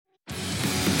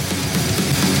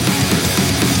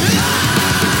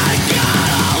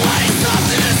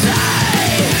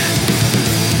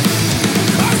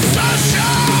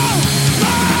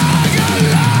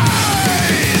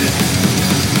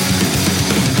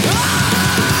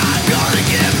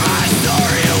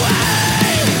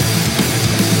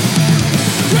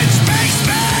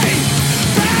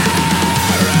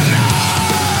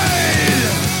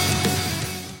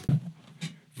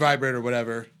vibrate or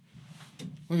whatever. As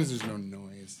long as there's no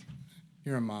noise.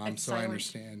 You're a mom, It's so silent. I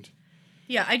understand.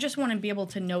 Yeah, I just want to be able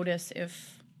to notice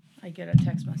if I get a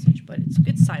text message, but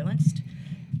it's silenced.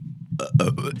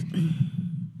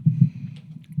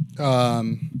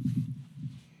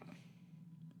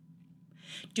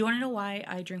 Do you want to know why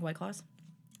I drink White Claws?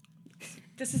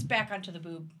 This is back onto the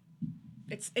boob.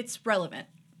 It's relevant.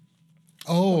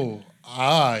 Oh,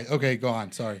 okay, go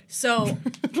on. Sorry. So,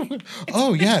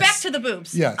 Oh, yes. it's back to the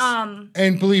boobs. Yes.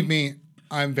 And believe me,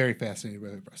 I'm very fascinated by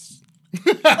the breasts.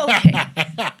 Okay.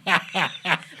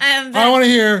 I want to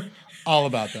hear all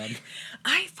about them.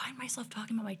 I find myself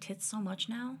talking about my tits so much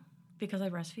now because I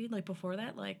breastfeed. Like, before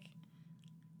that, like,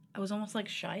 I was almost, like,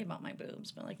 shy about my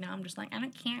boobs. But, like, now I'm just like, I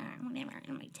don't care. Whatever,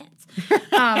 in my tits.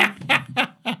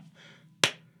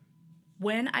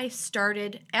 When I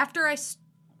started, after I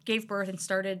gave birth and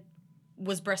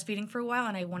was breastfeeding for a while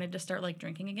and I wanted to start, like,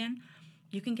 drinking again,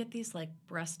 you can get these, like,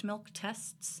 breast milk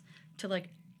tests to, like,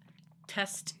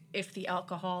 test if the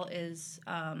alcohol is...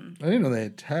 I didn't know they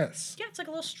had tests. Yeah, it's like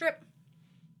a little strip.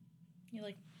 You,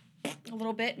 like, a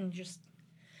little bit and just...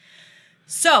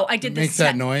 So, I did this... Makes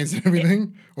that noise and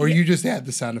everything? Or you just add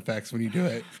the sound effects when you do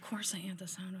it? Of course I add the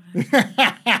sound effects.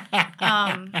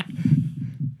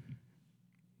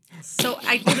 So,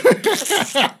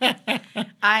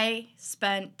 I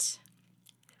spent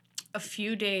a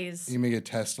few days... You make a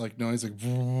test like noise? Like...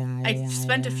 I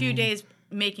spent a few days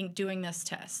doing this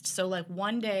test. So, like,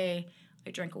 one day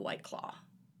I drank a White Claw.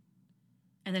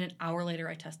 And then an hour later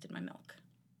I tested my milk.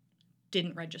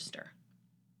 Didn't register.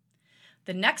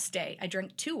 The next day I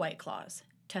drank 2 White Claws.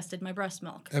 Tested my breast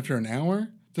milk. After an hour?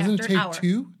 Doesn't After it an take hour.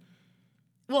 2?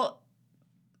 Well,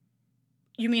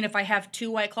 you mean if I have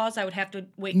 2 White Claws, I would have to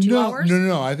wait 2 hours?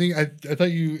 No. I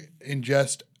thought you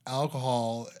ingest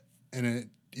alcohol and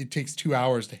it takes 2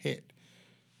 hours to hit.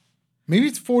 Maybe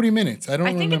it's 40 minutes. I don't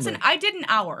remember. I did an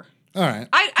hour. All right.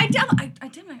 I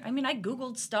did. I mean, I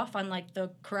Googled stuff on, like, the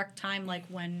correct time, like,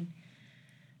 when,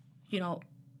 you know,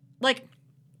 like...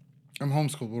 I'm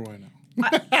homeschooled. What do I know?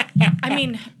 I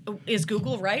mean, is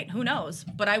Google right? Who knows?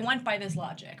 But I went by this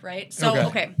logic, right? So,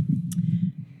 okay.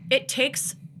 It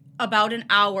takes about an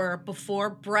hour before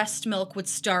breast milk would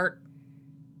start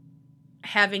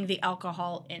having the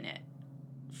alcohol in it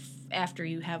after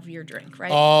you have your drink,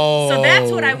 right? Oh. So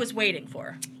that's what I was waiting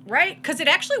for, right? Because it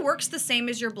actually works the same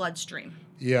as your bloodstream.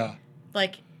 Yeah.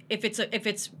 Like, if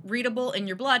it's readable in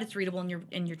your blood, it's readable in your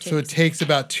taste. So it takes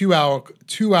about 2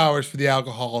 hours for the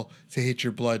alcohol to hit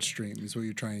your bloodstream is what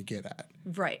you're trying to get at.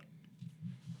 Right.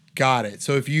 Got it.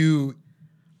 So if you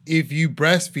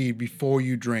breastfeed before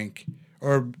you drink,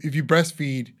 or if you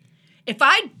breastfeed, if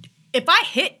I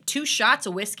hit 2 shots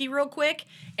of whiskey real quick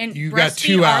and you breastfeed got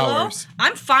 2 Arlo, hours.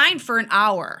 I'm fine for an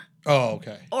hour. Oh,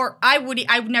 okay. Or I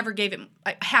would never gave it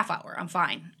a half hour. I'm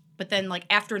fine. But then, like,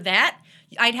 after that,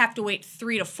 I'd have to wait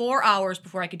 3 to 4 hours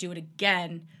before I could do it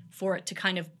again for it to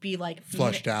kind of be, like...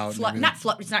 Flushed out.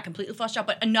 It's not completely flushed out,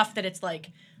 but enough that it's,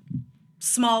 like,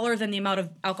 smaller than the amount of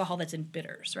alcohol that's in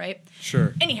bitters, right?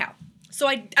 Sure. Anyhow, so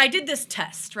I did this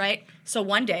test, right? So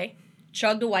one day,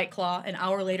 chugged a White Claw. An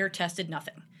hour later, tested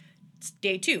nothing. It's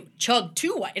day 2, chugged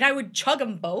 2 White... And I would chug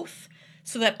them both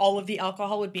so that all of the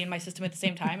alcohol would be in my system at the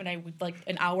same time, and I would, like,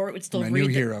 an hour, it would still My new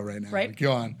hero right now. Right?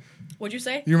 Go on. What'd you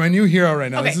say? You're my new hero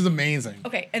right now. Okay. This is amazing.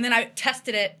 Okay, and then I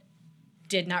tested it,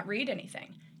 did not read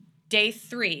anything. Day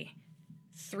 3,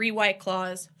 3 White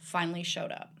Claws finally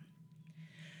showed up.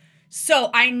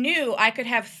 So I knew I could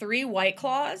have 3 White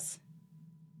Claws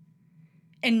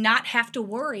and not have to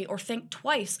worry or think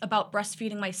twice about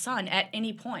breastfeeding my son at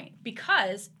any point,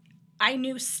 because I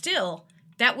knew still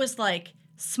that was, like,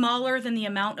 smaller than the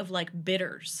amount of, like,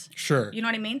 bitters. Sure. You know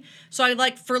what I mean? So I,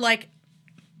 like, for, like,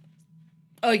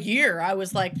 a year, I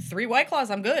was like, 3 White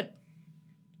Claws, I'm good.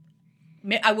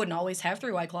 I wouldn't always have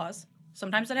 3 White Claws.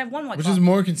 Sometimes I'd have 1 White Claw. Which is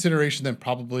more consideration than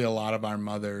probably a lot of our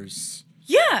mothers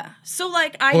Yeah. So,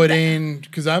 like,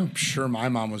 because I'm sure my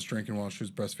mom was drinking while she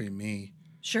was breastfeeding me.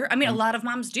 Sure. I mean, a lot of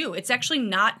moms do. It's actually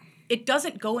not... It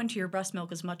doesn't go into your breast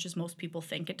milk as much as most people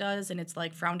think it does, and it's,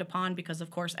 like, frowned upon because, of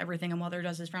course, everything a mother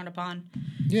does is frowned upon.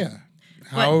 Yeah.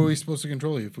 How are we supposed to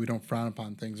control you if we don't frown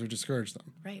upon things or discourage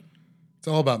them? Right. It's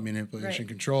all about manipulation,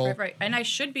 control. Right. And I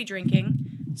should be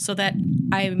drinking so that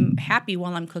I'm happy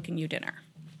while I'm cooking you dinner.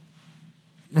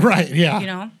 Right, yeah. You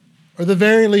know? Or the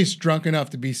very least drunk enough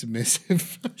to be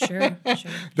submissive. Sure.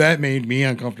 That made me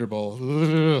uncomfortable.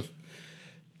 Ugh.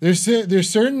 There's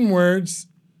certain words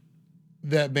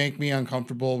that make me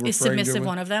uncomfortable. Is submissive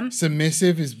one of them?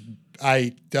 Submissive is...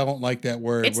 I don't like that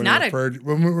word It's when not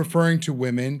when we're referring to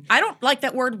women. I don't like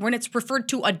that word when it's referred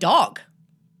to a dog.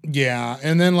 Yeah,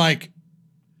 and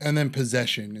then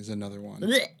possession is another one.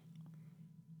 Blech.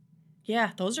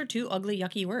 Yeah, those are two ugly,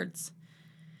 yucky words.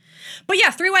 But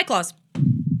yeah, 3 White Claws.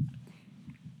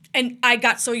 And I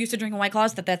got so used to drinking White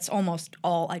Claws that that's almost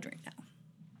all I drink now.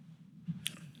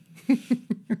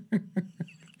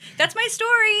 That's my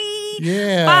story.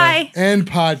 Yeah. Bye. And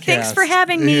podcast. Thanks for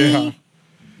having me.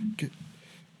 Yeah.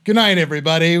 Good night,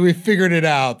 everybody. We figured it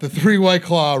out. The 3 White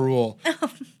Claw rule.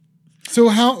 So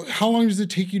how long does it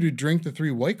take you to drink the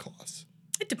 3 White Claws?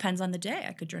 It depends on the day.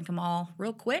 I could drink them all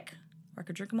real quick, or I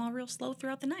could drink them all real slow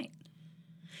throughout the night.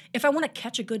 If I want to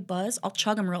catch a good buzz, I'll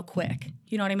chug them real quick.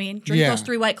 You know what I mean? Drink those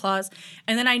 3 White Claws,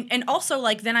 and then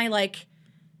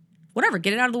whatever,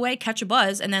 get it out of the way, catch a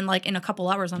buzz, and then like in a couple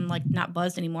hours, I'm like not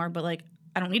buzzed anymore, but like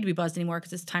I don't need to be buzzed anymore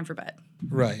because it's time for bed.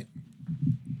 Right.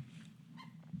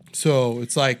 So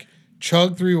it's like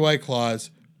chug 3 White Claws,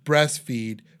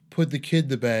 breastfeed, put the kid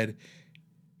to bed,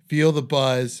 feel the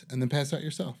buzz, and then pass out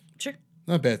yourself. Sure.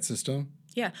 Not a bad system.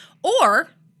 Yeah. Or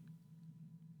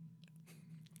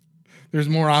there's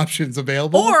more options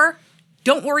available. Or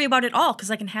don't worry about it all because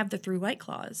I can have the 3 White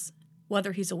Claws,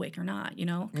 whether he's awake or not, you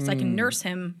know? Because I can nurse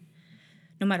him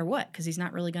no matter what because he's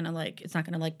not really going to it's not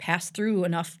going to pass through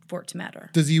enough for it to matter.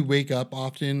 Does he wake up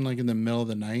often, like in the middle of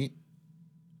the night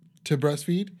to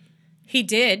breastfeed? He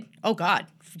did. Oh, God.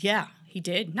 Yeah, he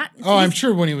did. I'm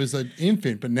sure when he was an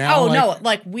infant, but now. Oh, no.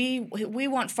 Like, we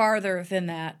went farther than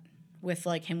that with,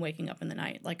 like, him waking up in the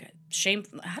night. Like, shame.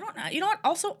 I don't know. You know what?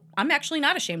 Also, I'm actually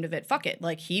not ashamed of it. Fuck it.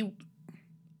 Like, he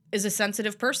is a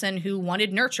sensitive person who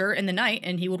wanted nurture in the night,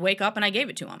 and he would wake up, and I gave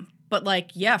it to him. But,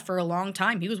 like, yeah, for a long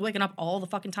time, he was waking up all the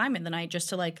fucking time in the night just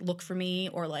to, like, look for me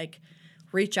or, like,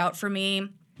 reach out for me.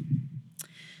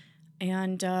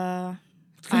 And,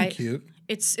 it's kind of cute.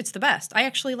 It's the best. I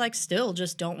actually, like, still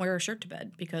just don't wear a shirt to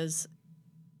bed because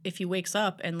if he wakes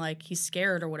up and, like, he's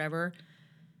scared or whatever,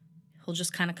 he'll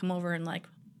just kind of come over and, like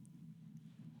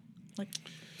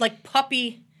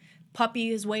puppy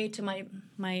his way to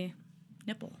my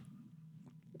nipple.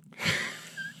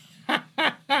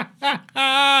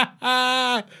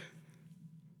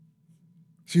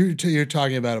 So you're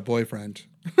talking about a boyfriend.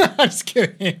 Just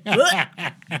kidding.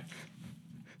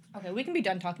 Okay, we can be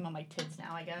done talking about my tits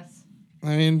now, I guess.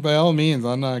 I mean, by all means,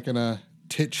 I'm not going to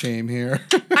tit shame here.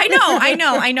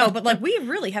 I know, but like we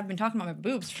really have been talking about my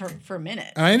boobs for a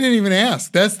minute. I didn't even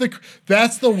ask. That's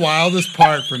the wildest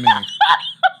part for me.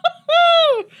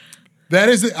 That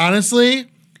is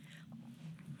honestly,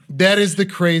 that is the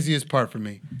craziest part for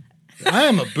me. I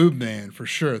am a boob man for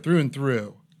sure, through and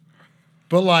through.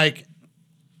 But like,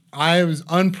 I was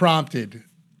unprompted.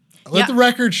 Let the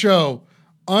record show,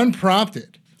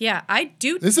 unprompted. Yeah, I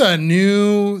do. This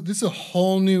is a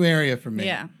whole new area for me.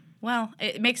 Yeah. Well,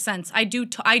 it makes sense. I do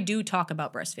talk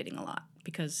about breastfeeding a lot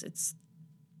because it's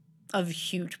a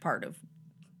huge part of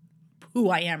who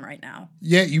I am right now.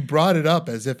 Yeah, you brought it up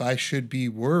as if I should be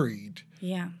worried.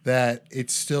 Yeah. That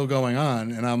it's still going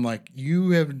on, and I'm like,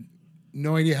 you have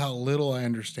no idea how little I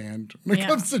understand when it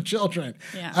comes to children.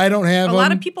 Yeah. I don't have a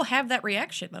lot of people have that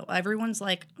reaction though. Everyone's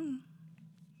like,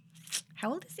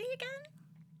 how old is he again?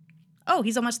 Oh,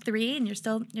 he's almost 3 and you're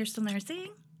still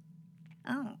nursing?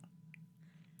 Oh.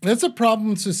 That's a problem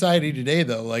in society today,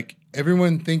 though. Like,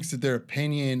 everyone thinks that their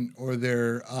opinion or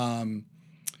their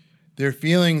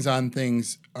feelings on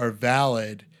things are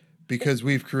valid because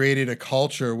we've created a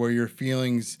culture where your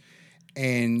feelings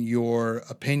and your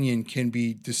opinion can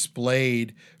be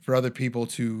displayed for other people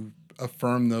to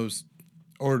affirm those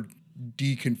or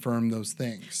deconfirm those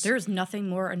things. There's nothing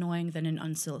more annoying than an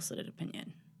unsolicited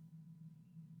opinion.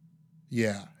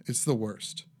 Yeah, it's the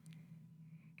worst.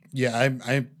 Yeah,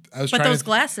 I was. But those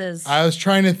glasses. I was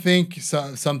trying to think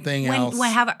something else.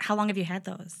 How long have you had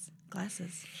those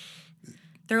glasses?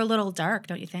 They're a little dark,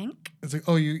 don't you think? It's like,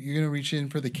 oh, you're gonna reach in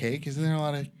for the cake? Isn't there a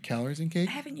lot of calories in cake?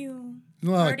 Haven't you?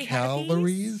 Isn't there a lot of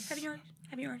calories? Have you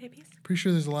already had a piece? Pretty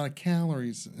sure there's a lot of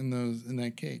calories in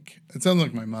that cake. It sounds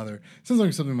like my mother. It sounds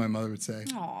like something my mother would say.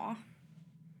 Aw.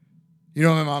 You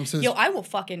know what my mom says? Yo, I will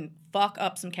fucking fuck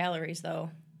up some calories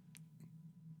though.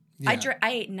 Yeah. I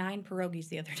ate 9 pierogies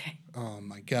the other day. Oh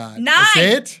my God. 9! That's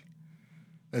it?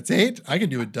 That's it? I can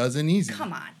do a dozen easy.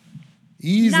 Come on.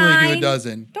 Easily 9? do a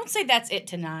dozen. Don't say that's it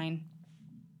to 9.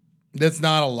 That's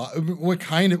not a lot. What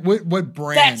kind of, what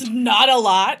brand? That's not a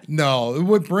lot. No,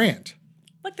 what brand?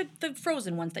 Like the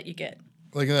frozen ones that you get.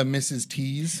 Like the Mrs.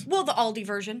 T's? Well, the Aldi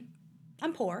version.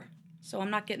 I'm poor, so I'm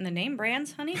not getting the name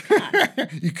brands, honey. Come on.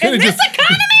 In this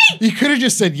economy! You could have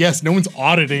just said, yes, no one's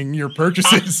auditing your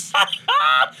purchases.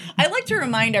 I like to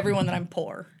remind everyone that I'm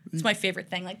poor. It's my favorite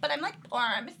thing. Like, but I'm like poor.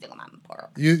 I'm a single mom. I'm poor.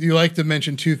 You like to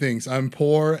mention 2 things. I'm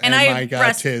poor and I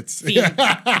got tits.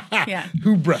 Yeah.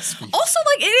 Who breastfeeds? Also,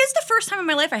 like, it is the first time in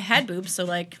my life I had boobs. So,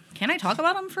 like, can I talk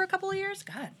about them for a couple of years?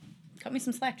 God, Cut me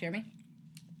some slack, Jeremy.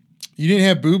 You didn't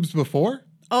have boobs before?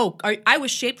 Oh, I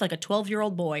was shaped like a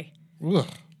 12-year-old boy. Ugh.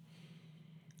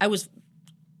 I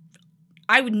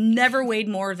would never weighed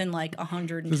more than like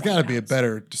 120 There's got to be a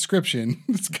better description.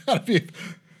 It's got to be,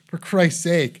 for Christ's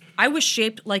sake. I was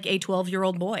shaped like a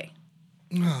 12-year-old boy.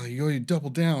 Oh, you double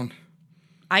down.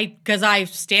 Because I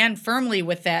stand firmly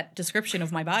with that description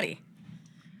of my body.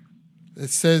 It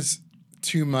says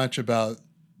too much about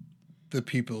the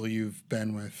people you've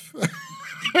been with.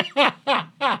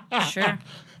 Sure.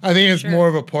 I think it's more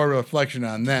of a poor reflection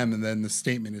on them and then the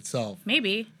statement itself.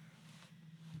 Maybe.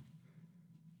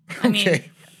 Okay. Mean,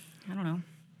 I don't know.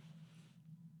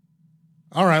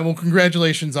 All right. Well,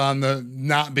 congratulations on the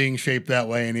not being shaped that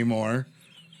way anymore.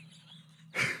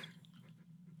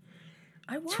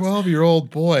 I was 12-year-old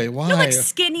boy. Why? You're like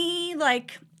skinny,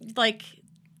 like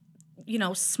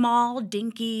small,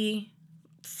 dinky,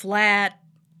 flat,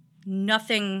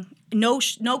 nothing, no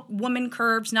woman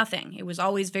curves, nothing. It was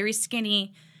always very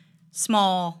skinny,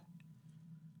 small,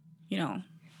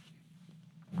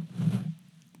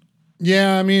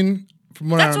 Yeah, I mean, from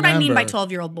what That's I remember. what I mean by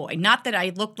 12-year-old boy. Not that I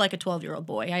looked like a 12-year-old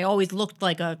boy. I always looked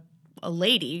like a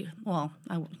lady. Well,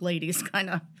 ladies kind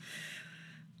of.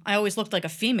 I always looked like a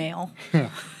female. But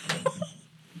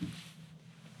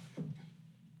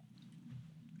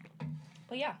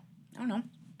yeah, I don't know.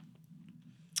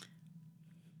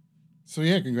 So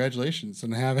yeah, congratulations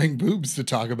on having boobs to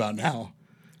talk about now.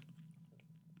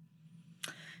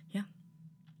 Yeah.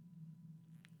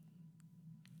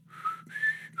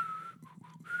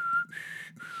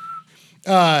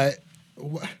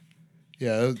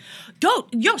 Yeah.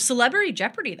 Celebrity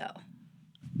Jeopardy though.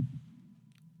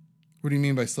 What do you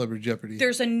mean by Celebrity Jeopardy?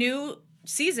 There's a new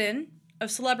season of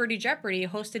Celebrity Jeopardy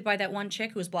hosted by that one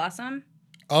chick who's Blossom.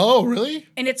 Oh, really?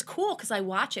 And it's cool because I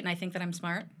watch it and I think that I'm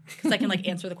smart because I can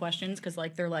answer the questions because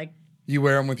they're like. You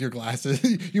wear them with your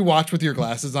glasses. You watch with your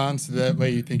glasses on, so that way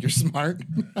you think you're smart.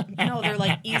 No,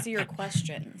 they're easier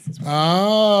questions.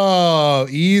 Oh,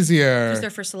 easier. Because they're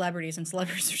for celebrities, and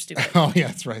celebrities are stupid. Oh, yeah,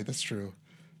 that's right. That's true.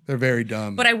 They're very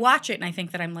dumb. But I watch it and I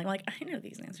think that I'm like I know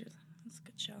these answers. It's a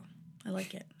good show. I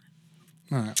like it.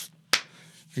 All right,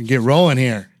 we can get rolling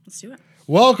here. Let's do it.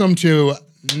 Welcome to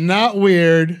Not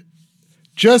Weird,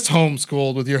 Just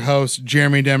Homeschooled with your host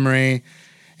Jeremy Demery,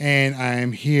 and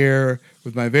I'm here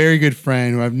with my very good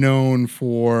friend who I've known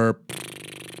for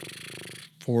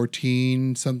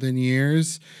 14-something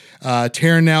years,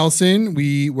 Tara Nelson.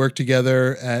 We work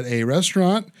together at a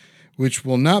restaurant, which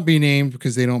will not be named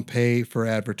because they don't pay for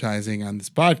advertising on this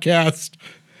podcast.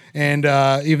 And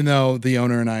even though the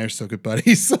owner and I are still good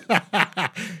buddies,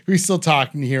 we still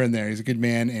talk here and there. He's a good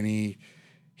man, and he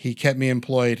kept me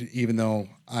employed even though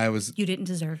I was... You didn't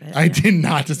deserve it. I did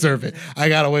not deserve it. I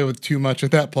got away with too much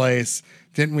at that place.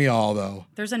 Didn't we all, though?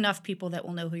 There's enough people that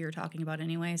will know who you're talking about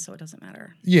anyway, so it doesn't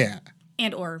matter. Yeah.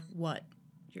 And or what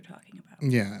you're talking about.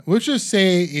 Yeah. Let's just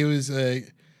say it was a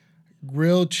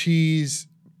grilled cheese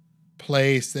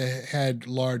place that had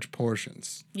large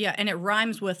portions. Yeah, and it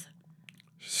rhymes with...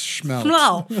 Schmelt.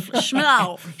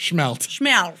 Schmelt.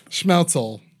 Schmelt.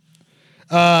 Schmeltzel.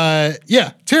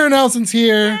 Yeah. Tara Nelson's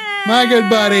here. Hey! My good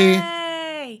buddy.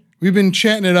 We've been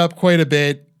chatting it up quite a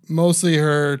bit. Mostly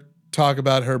her talk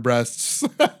about her breasts.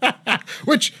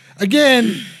 Which,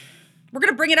 again... We're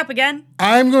going to bring it up again.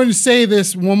 I'm going to say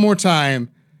this one more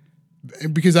time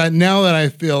because now that I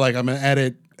feel like I'm going to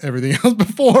edit everything else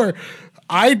before,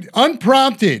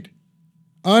 unprompted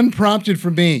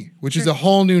for me, which is a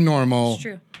whole new normal. It's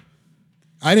true.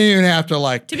 I didn't even have to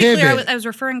To be pivot. clear, I was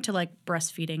referring to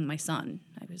breastfeeding my son.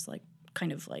 I was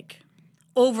kind of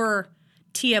over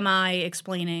TMI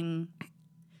explaining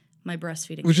my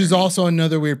breastfeeding. Which is also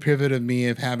another weird pivot of me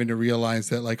of having to realize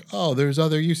that there's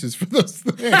other uses for those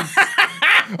things.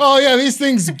 Oh yeah, these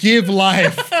things give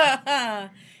life.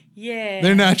 Yeah.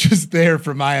 They're not just there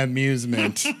for my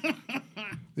amusement. Yeah,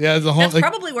 there's a whole. That's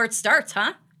probably where it starts,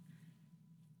 huh?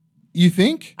 You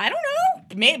think? I don't know.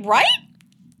 Right?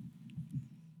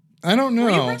 I don't know.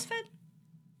 Were you breastfed?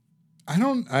 I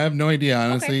have no idea,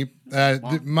 honestly. Okay.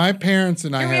 My parents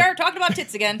and I we are talking about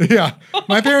tits again. Yeah.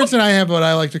 My parents and I have what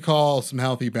I like to call some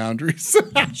healthy boundaries.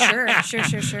 Sure.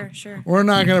 We're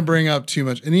not going to bring up too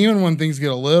much. And even when things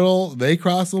get they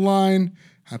cross the line,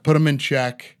 I put them in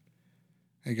check.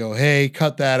 I go, hey,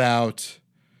 cut that out.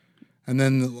 And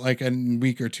then a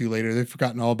week or two later, they've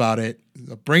forgotten all about it.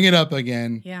 They'll bring it up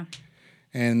again. Yeah.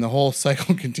 And the whole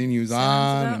cycle continues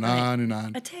on and on and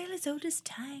on. A tale as old as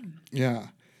time. Yeah.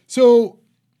 So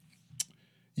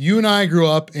you and I grew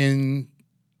up in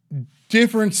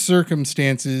different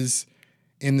circumstances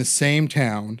in the same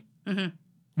town. Mm-hmm.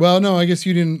 Well, no, I guess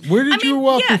you didn't. Where did you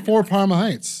grow up before Parma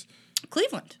Heights?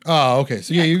 Cleveland. Oh, okay.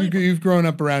 So yeah, you've grown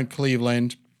up around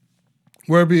Cleveland.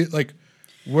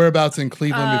 Whereabouts in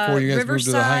Cleveland before you guys moved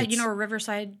to the Heights? You know where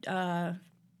Riverside, that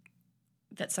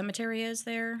cemetery is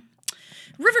there?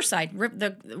 Riverside,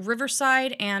 the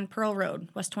Riverside and Pearl Road,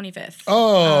 West 25th.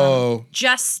 Oh.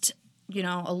 Just,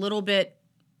 a little bit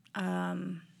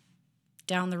down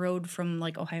the road from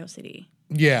like Ohio City.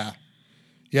 Yeah.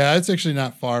 Yeah, it's actually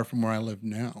not far from where I live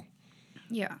now.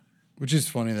 Yeah. Which is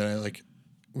funny that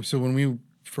so when we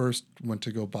first went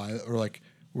to go buy, or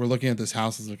we're looking at this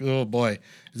house, it's like, oh boy,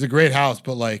 it's a great house,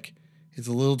 but it's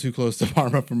a little too close to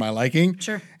Parma for my liking.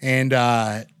 Sure. And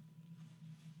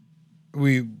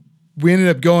we ended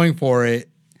up going for it.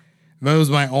 That was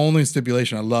my only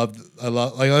stipulation. I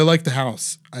liked the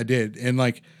house. I did. And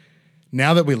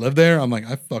now that we live there, I'm like,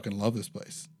 I fucking love this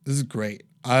place. This is great.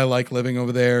 I like living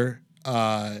over there.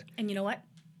 And you know what?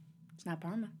 It's not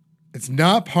Parma. It's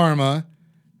not Parma.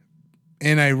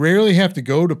 And I rarely have to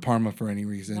go to Parma for any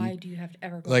reason. Why do you have to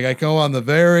ever go? I go on the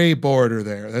very border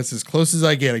there. That's as close as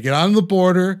I get. I get on the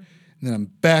border, and then I'm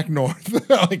back north.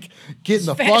 Getting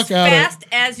the fuck out of... As fast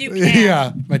as you can.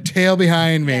 Yeah, my tail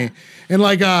behind me. Yeah. And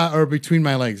or between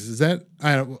my legs. Is that...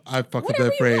 I fucked up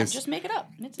that phrase. Want, just make it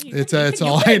up. That's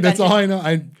all I know.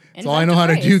 That's all I know how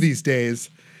to do these days.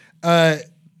 Yeah,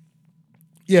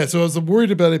 so I was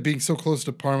worried about it being so close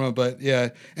to Parma, but yeah.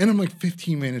 And I'm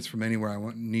 15 minutes from anywhere I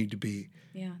need to be.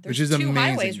 Yeah, which is amazing. 2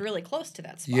 highways really close to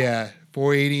that spot. Yeah,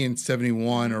 480 and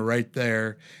 71 are right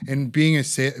there. And being a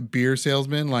beer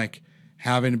salesman,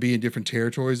 having to be in different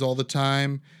territories all the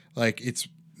time, it's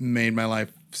made my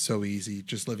life so easy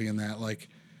just living in that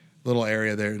little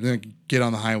area there. Then get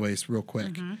on the highways real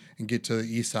quick and get to the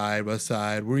east side, west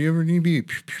side, where you ever need to be.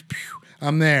 Pew, pew, pew.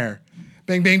 I'm there.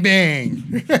 Bang, bang,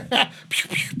 bang. Pew,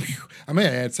 pew, pew. I may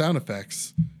add sound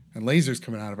effects and lasers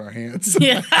coming out of our hands.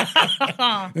 Yeah.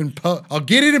 And I'll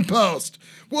get it in post.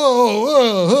 Whoa,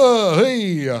 whoa, whoa,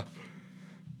 hey.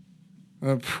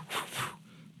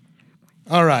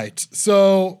 All right.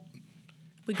 So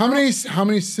how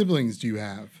many siblings do you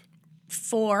have?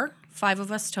 4, 5 of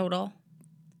us total.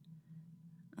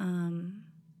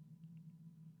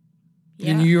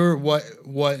 Yeah. And you're what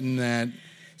in that?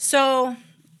 So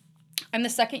I'm the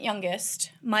second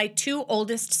youngest. My 2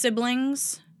 oldest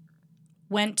siblings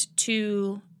went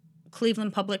to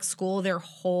Cleveland Public School their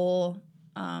whole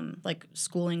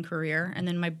schooling career. And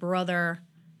then my brother,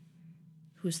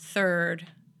 who's 3rd,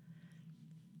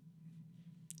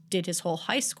 did his whole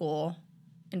high school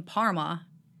in Parma.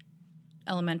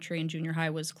 Elementary and junior high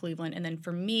was Cleveland. And then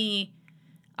for me,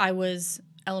 I was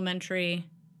elementary,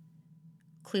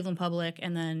 Cleveland Public,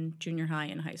 and then junior high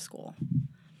and high school.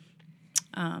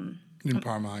 In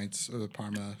Parma Heights or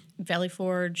Parma? Valley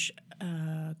Forge,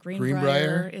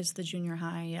 Greenbrier is the junior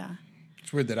high, yeah.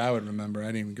 It's weird that I would remember. I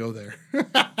didn't even go there.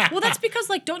 Well, that's because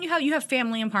don't you have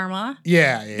family in Parma?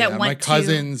 Yeah. That went my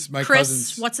cousins.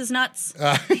 Chris, what's his nuts?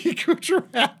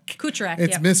 Kucharak.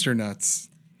 It's Mr. Nuts.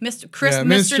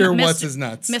 Mr. What's his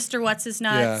nuts? Mr. What's his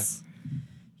nuts?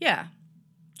 Yeah.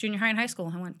 Junior high and high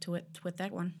school. I went to it with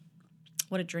that one.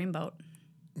 What a dreamboat.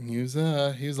 He was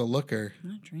a looker.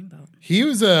 What a dreamboat. He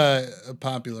was a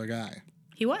popular guy.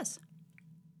 He was.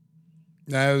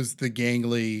 That was the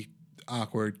gangly,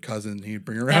 awkward cousin he'd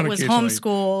bring around. That was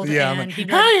homeschooled. Yeah, and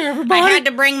hi everybody. I had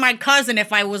to bring my cousin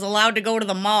if I was allowed to go to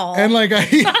the mall. And and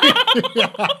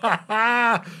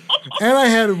I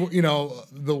had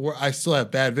I still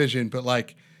have bad vision, but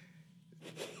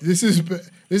this is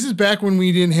back when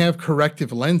we didn't have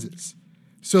corrective lenses,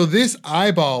 so this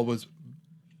eyeball was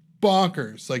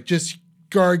bonkers, just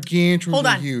gargantuan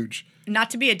huge.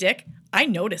 Not to be a dick, I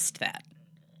noticed that.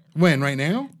 When? Right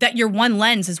now? That your one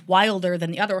lens is wilder than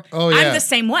the other. Oh, yeah. I'm the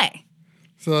same way.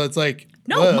 So it's I'm the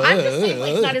same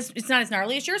way. It's not as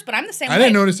gnarly as yours, but I'm the same way. I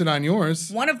didn't notice it on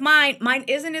yours. One of mine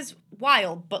isn't as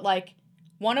wild, but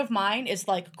one of mine is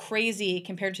crazy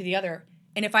compared to the other.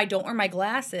 And if I don't wear my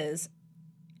glasses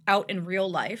out in real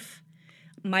life,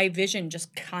 my vision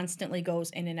just constantly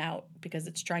goes in and out because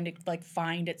it's trying to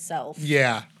find itself.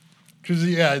 Yeah.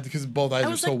 Because both eyes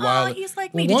are so wild. Oh, he's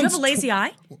like me. Did you have a lazy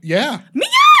eye? Yeah.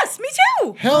 Yes, me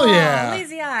too. Hell yeah.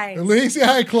 Lazy eye. The Lazy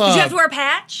Eye Club. Did you have to wear a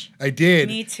patch? I did.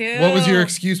 Me too. What was your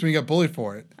excuse when you got bullied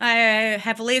for it? I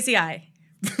have a lazy eye.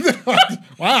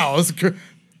 Wow.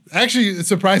 Actually, a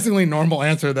surprisingly normal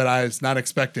answer that I was not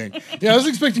expecting. Yeah, I was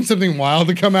expecting something wild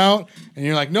to come out, and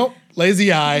you're like, nope,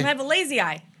 lazy eye. I have a lazy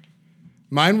eye.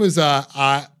 Mine was,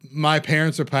 my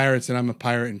parents are pirates, and I'm a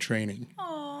pirate in training.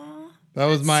 That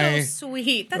was my so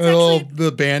sweet. That's actually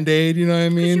the Band-Aid, you know what I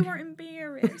mean? You were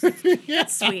embarrassed.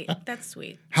 That's sweet. That's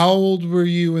sweet. How old were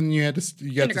you when you got to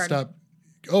stop?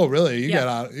 Oh, really? You got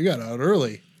out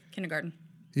early. Kindergarten.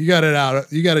 You got it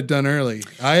out. You got it done early.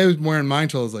 I was wearing mine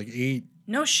till I was like 8.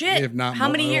 No shit. If not How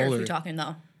many years older. are we talking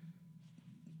though?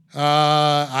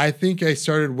 I think I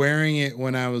started wearing it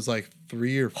when I was like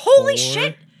 3 or 4. Holy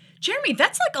shit, Jeremy!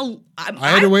 That's like I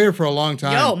had to wear it for a long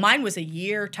time. Yo, mine was a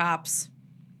year tops.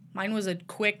 Mine was a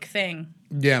quick thing.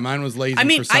 Yeah, mine was lazy. I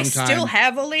mean, for some I time. still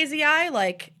have a lazy eye.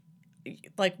 Like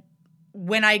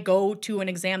when I go to an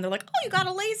exam, they're like, "Oh, you got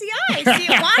a lazy eye. I see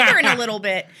it wandering a little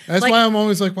bit." That's like, why I'm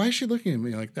always like, "Why is she looking at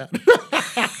me like that?"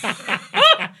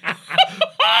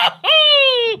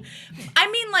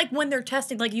 I mean, like when they're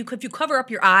testing, like if you cover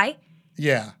up your eye,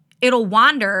 yeah, it'll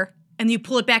wander, and you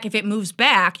pull it back. If it moves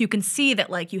back, you can see that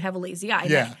like you have a lazy eye.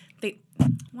 Yeah,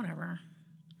 whatever.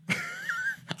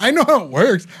 I know how it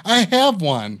works. I have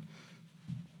one.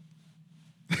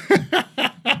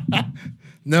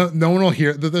 No one will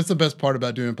hear. That's the best part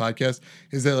about doing a podcast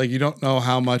is that like you don't know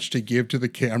how much to give to the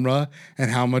camera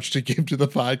and how much to give to the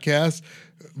podcast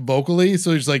vocally.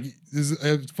 So it's like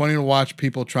it's funny to watch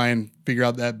people try and figure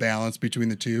out that balance between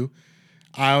the two.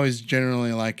 I always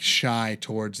generally like shy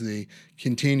towards the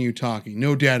continue talking,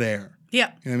 no dead air.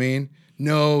 Yeah, you know what I mean?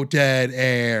 No dead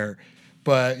air.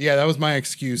 But yeah, that was my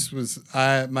excuse.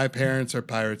 My parents are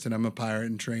pirates and I'm a pirate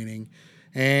in training,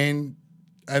 and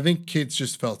I think kids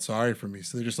just felt sorry for me,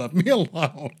 so they just left me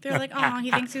alone. They're like, "Oh,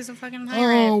 he thinks he's a fucking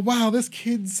pirate." Oh wow, this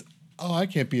kid's. Oh, I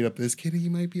can't beat up this kid. He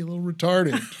might be a little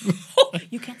retarded.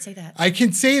 You can't say that. I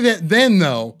can say that then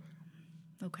though.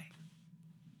 Okay.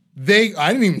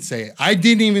 I didn't even say it. I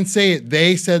didn't even say it.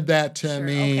 They said that to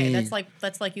me. Okay,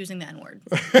 that's like using the N-word.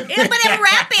 But I'm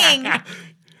rapping.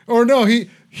 Or no,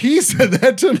 he said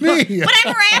that to me. But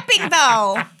I'm rapping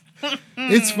though.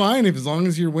 It's fine as long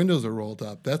as your windows are rolled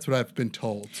up. That's what I've been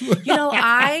told. You know,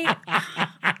 I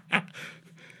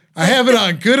have it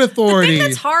on good authority. The thing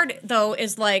that's hard though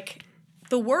is like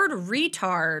the word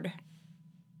retard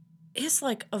is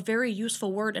like a very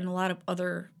useful word in a lot of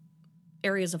other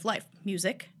areas of life.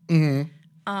 Music.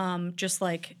 Mm-hmm. Just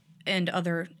like and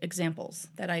other examples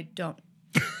that I don't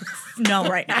know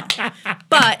right now.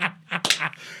 But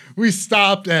we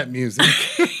stopped at music.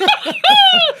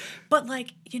 But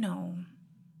like, you know,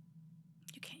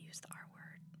 you can't use the R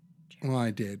word. Well,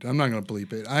 I did. I'm not going to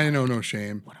bleep it. I know no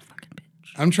shame. What a fucking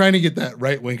bitch. I'm trying to get that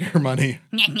right-winger money.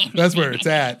 That's where it's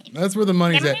at. That's where the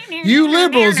money's at. You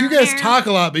liberals, you guys talk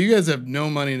a lot, but you guys have no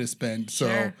money to spend.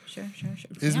 So Sure.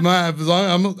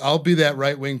 I'll be that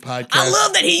right-wing podcast. I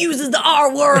love that he uses the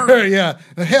R word. Yeah.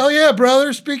 Hell yeah,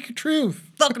 brother. Speak your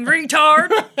truth. Fucking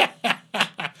retard.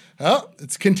 Oh,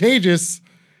 it's contagious.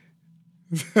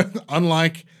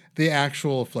 Unlike the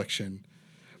actual affliction.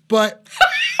 But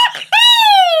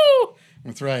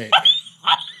that's right.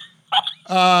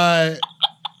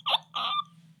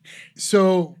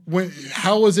 So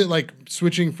how was it like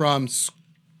switching from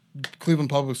Cleveland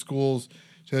Public Schools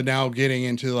to now getting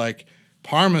into like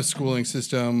Parma's schooling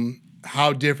system?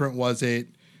 How different was it?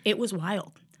 It was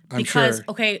wild. I'm because, sure.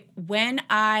 Okay,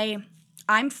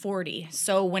 I'm 40,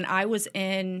 so when I was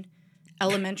in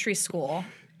elementary school.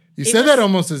 You said that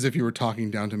almost as if you were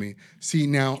talking down to me. See,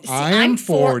 now I am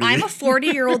 40. I'm a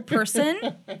 40-year-old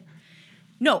person.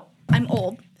 No, I'm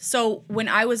old. So when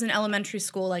I was in elementary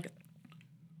school, like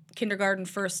kindergarten,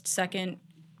 first, second.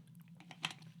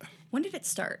 When did it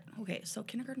start? Okay, so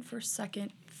kindergarten, first,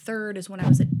 second, third is when I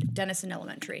was at Denison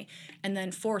Elementary. And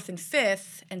then fourth and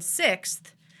fifth and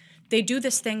sixth, they did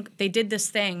this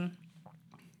thing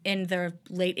in the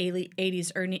late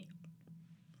 80s,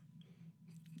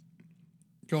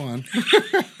 Go on.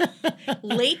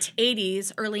 late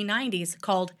 80s, early 90s,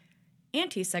 called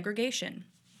anti-segregation,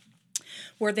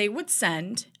 where they would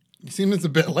send... You seem it's a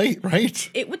bit late, right?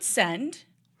 It would send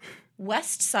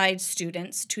West Side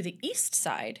students to the East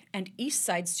Side and East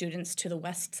Side students to the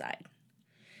West Side.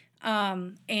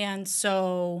 And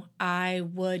so I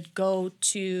went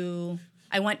to...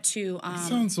 It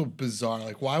sounds so bizarre.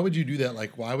 Like, why would you do that?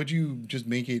 Like, why would you just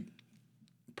make it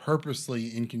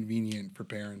purposely inconvenient for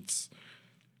parents?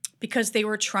 Because they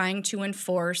were trying to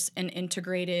enforce an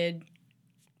integrated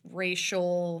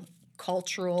racial,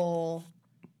 cultural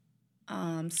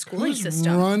schooling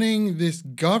system. Who's running this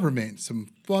government? Some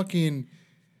fucking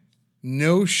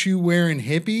no-shoe wearing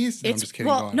hippies? No, I'm just kidding.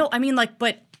 Well, no, I mean, like,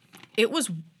 but it was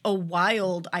a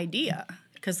wild idea.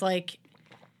 Because, like,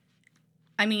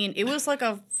 I mean, it was like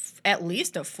at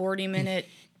least a 40-minute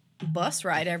bus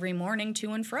ride every morning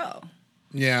to and fro.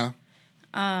 Yeah.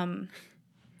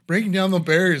 Breaking down the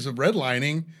barriers of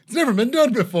redlining. It's never been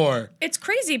done before. It's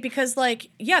crazy because, like,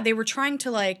 yeah, they were trying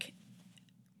to, like...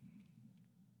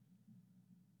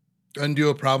 Undo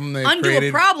a problem they created. Undo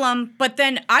a problem, but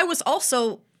then I was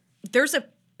also... There's a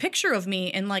picture of me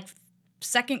in, like,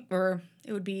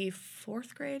 it would be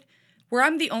 4th grade, where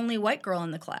I'm the only white girl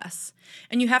in the class.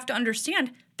 And you have to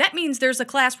understand, that means there's a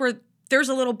class where there's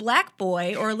a little black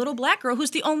boy or a little black girl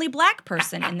who's the only black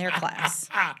person in their class.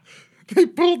 They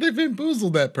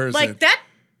bamboozled that person. Like, that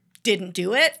didn't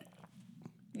do it.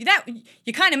 That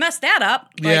you kind of messed that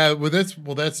up. Like, yeah,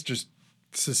 that's just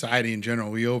society in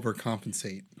general. We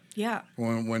overcompensate. Yeah.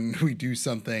 When we do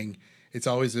something, it's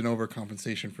always an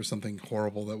overcompensation for something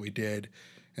horrible that we did.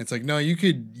 And it's like, no, you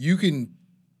can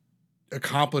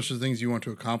accomplish the things you want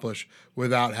to accomplish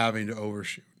without having to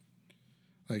overshoot.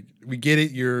 Like, we get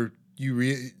it.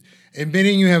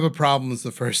 Admitting you have a problem is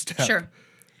the first step. Sure.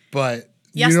 But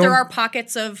yes, there are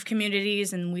pockets of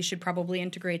communities, and we should probably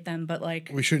integrate them. But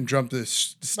like, we shouldn't jump to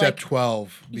step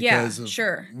 12 because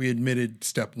we admitted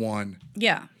step 1.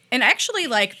 Yeah, and actually,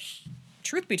 like,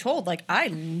 truth be told, like, I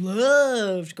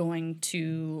loved going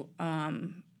to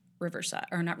Riverside,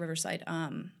 or not Riverside.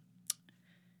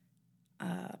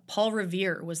 Paul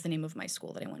Revere was the name of my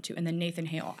school that I went to, and then Nathan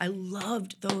Hale. I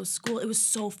loved those schools. It was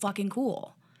so fucking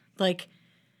cool. Like,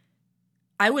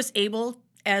 I was able,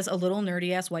 as a little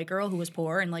nerdy ass white girl who was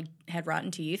poor and like had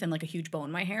rotten teeth and like a huge bow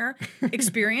in my hair,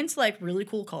 experience like really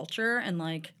cool culture, and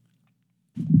like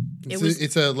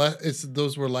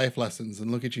those were life lessons.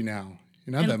 And look at you now.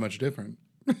 You're not that much different.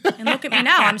 And look at me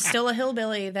now. I'm still a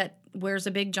hillbilly that wears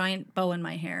a big giant bow in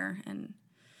my hair. And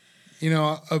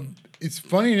it's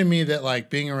funny to me that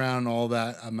like being around all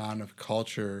that amount of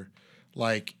culture,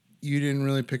 like you didn't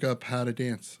really pick up how to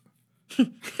dance.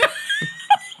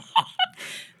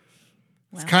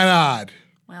 It's kind of odd.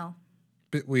 Well,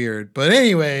 bit weird. But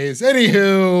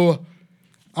anywho,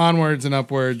 onwards and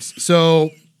upwards.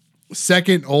 So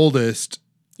second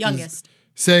youngest.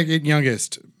 Second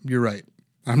youngest. You're right.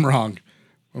 I'm wrong.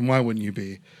 And why wouldn't you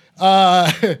be?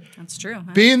 That's true.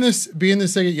 Huh? Being the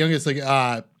second youngest, like,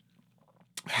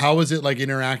 how was it like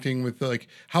interacting with like?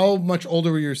 How much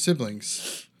older were your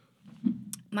siblings?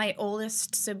 My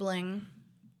oldest sibling,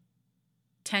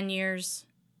 10 years.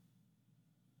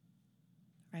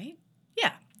 Right?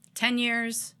 Yeah, 10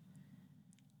 years.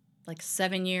 Like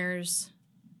 7 years.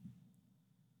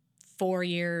 4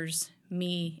 years.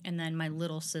 Me, and then my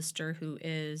little sister, who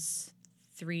is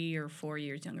 3 or 4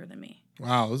 years younger than me.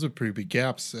 Wow, those are pretty big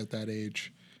gaps at that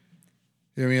age.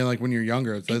 You know what I mean? Like when you're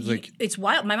younger, it's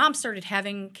wild. My mom started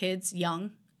having kids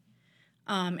young,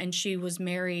 and she was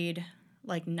married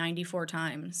like 94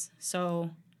 times. So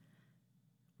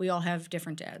we all have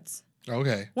different dads.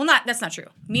 Okay. Well, that's not true.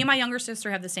 Me and my younger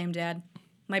sister have the same dad.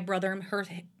 My brother,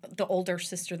 the older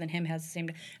sister than him, has the same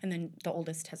dad, and then the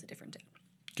oldest has a different dad.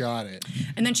 Got it.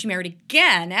 And then she married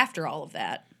again after all of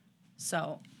that.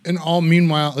 So. And all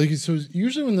meanwhile, like, so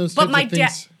usually when those. But my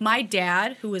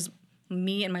dad, who was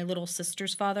me and my little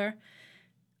sister's father,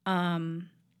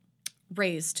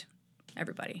 raised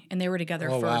everybody, and they were together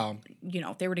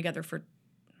they were together for,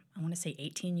 I want to say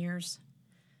 18 years.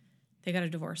 They got a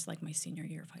divorce like my senior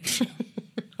year of high school.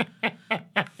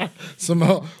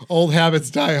 Some old habits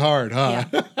die hard, huh?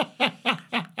 Yeah.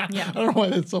 Yeah. I don't know why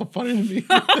that's so funny to me.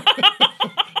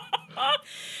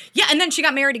 Yeah, and then she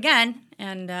got married again,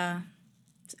 and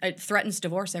it threatens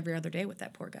divorce every other day with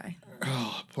that poor guy.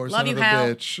 Oh, poor Love son you, of a Hal.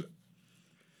 bitch.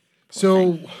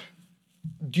 So,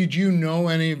 did you know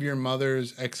any of your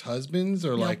mother's ex-husbands,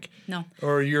 or No.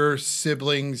 or your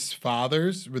siblings'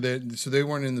 fathers? So they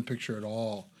weren't in the picture at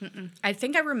all? Mm-mm. I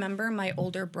think I remember my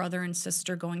older brother and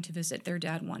sister going to visit their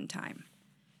dad one time.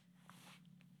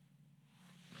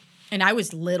 And I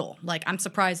was little. Like, I'm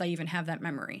surprised I even have that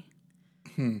memory.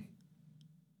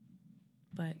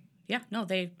 But, yeah, no,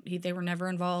 they were never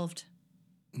involved.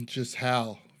 Just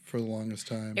Hal for the longest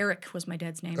time. Eric was my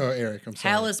dad's name. Oh, Eric, I'm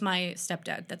sorry. Hal is my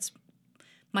stepdad.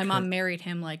 My mom married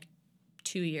him like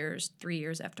 3 years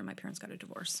after my parents got a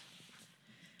divorce.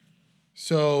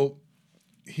 So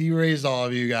he raised all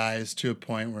of you guys to a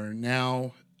point where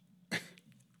now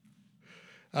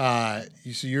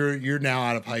you're now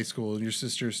out of high school and your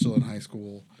sister's still in high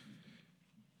school.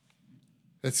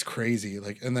 That's crazy.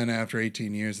 Like, and then after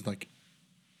 18 years, like,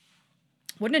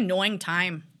 what an annoying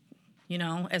time,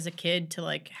 as a kid to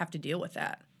like have to deal with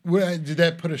that. Did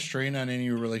that put a strain on any of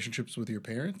your relationships with your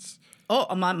parents?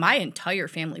 Oh, my entire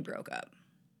family broke up.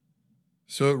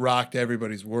 So it rocked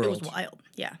everybody's world. It was wild,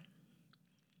 yeah.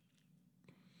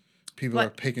 People are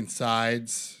picking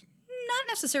sides. Not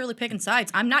necessarily picking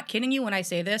sides. I'm not kidding you when I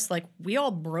say this. Like, we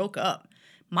all broke up.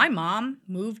 My mom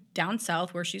moved down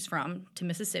south, where she's from, to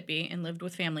Mississippi and lived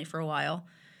with family for a while.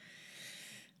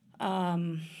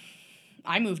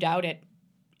 I moved out at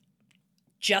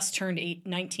just turned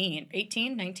 19.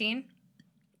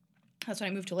 That's when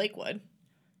I moved to Lakewood.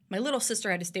 My little sister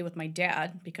had to stay with my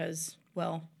dad because,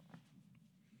 well,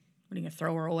 What are you gonna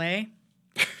throw her away?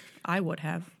 I would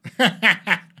have.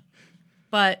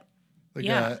 But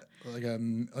yeah, like a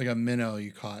minnow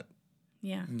you caught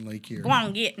yeah. in Lake Erie. Go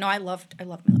on, get. No, I loved my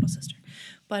little sister,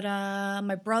 but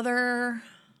my brother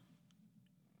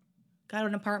got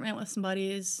an apartment with some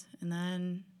buddies, and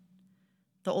then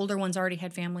the older ones already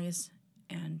had families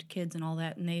and kids and all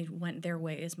that, and they went their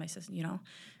ways. My sister, you know,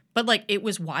 but like it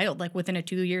was wild. Like within a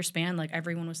 2-year span, like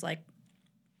everyone was like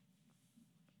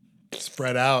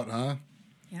spread out, huh?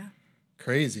 Yeah.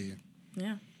 Crazy.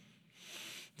 Yeah.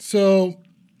 So,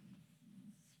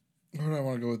 where do I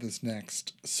want to go with this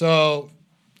next? So,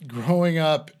 growing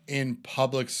up in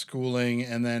public schooling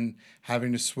and then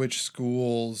having to switch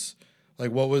schools,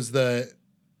 like what was the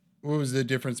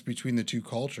difference between the two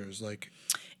cultures? Like,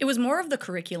 It was more of the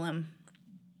curriculum.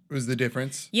 was the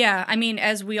difference? Yeah, I mean,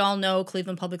 as we all know,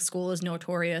 Cleveland Public School is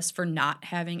notorious for not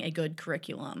having a good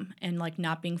curriculum and like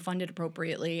not being funded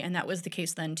appropriately, and that was the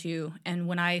case then too. And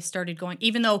when I started going,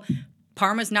 even though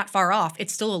Parma's not far off,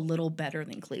 it's still a little better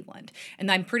than Cleveland. And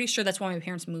I'm pretty sure that's why my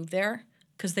parents moved there,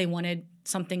 because they wanted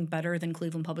something better than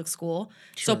Cleveland Public School.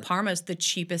 Sure. So Parma's the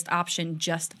cheapest option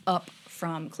just up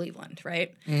from Cleveland,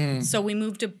 right? Mm. So we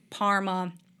moved to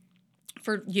Parma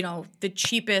for, you know, the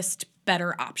cheapest,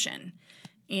 better option.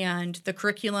 And the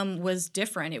curriculum was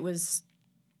different. It was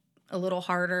a little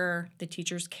harder. The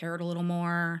teachers cared a little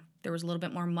more. There was a little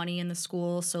bit more money in the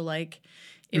school. So, like,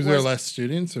 was there less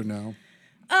students or no?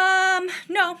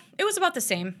 No, it was about the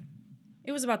same.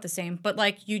 It was about the same. But,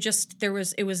 like,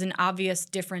 it was an obvious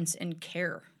difference in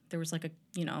care. There was, like,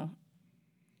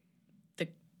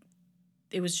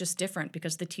 it was just different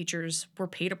because the teachers were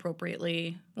paid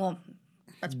appropriately. Well,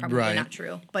 that's probably not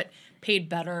true, but paid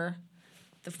better.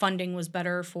 The funding was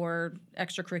better for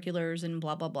extracurriculars and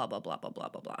blah, blah, blah, blah, blah, blah, blah,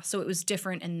 blah, blah. So it was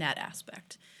different in that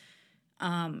aspect.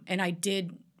 And I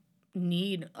did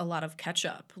need a lot of catch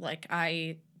up. Like,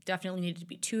 I definitely needed to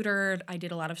be tutored. I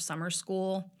did a lot of summer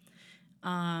school,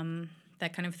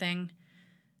 that kind of thing.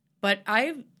 But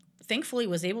I thankfully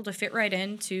was able to fit right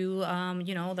into,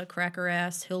 the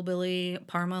cracker-ass hillbilly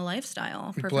Parma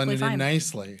lifestyle. Perfectly Blended fine. in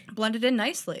nicely. Blended in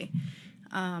nicely.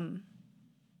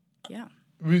 Yeah.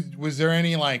 Was there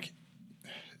any, like,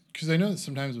 because I know that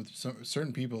sometimes with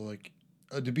certain people, like,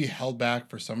 to be held back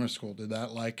for summer school, did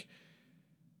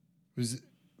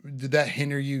that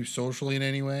hinder you socially in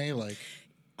any way? Like,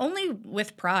 only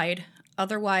with pride.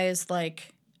 Otherwise,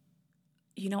 like,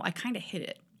 I kind of hid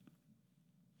it.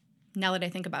 Now that I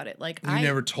think about it, like, I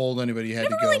never told anybody you had to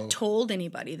go. I never really told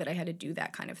anybody that I had to do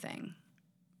that kind of thing.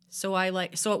 So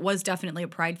it was definitely a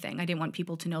pride thing. I didn't want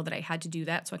people to know that I had to do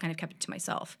that, so I kind of kept it to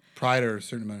myself. Pride or a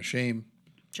certain amount of shame.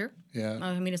 Sure. Yeah.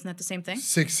 I mean, isn't that the same thing?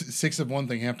 Six of one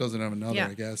thing, half dozen of another, yeah.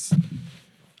 I guess.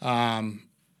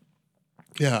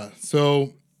 Yeah.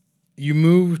 So you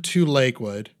moved to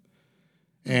Lakewood,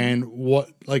 and what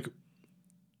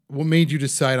made you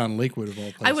decide on Lakewood of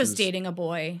all places? I was dating a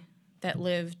boy that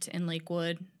lived in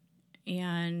Lakewood,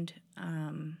 and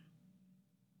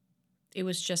it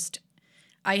was just,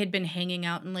 I had been hanging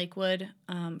out in Lakewood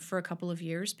for a couple of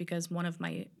years because one of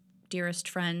my dearest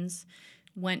friends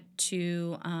went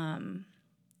to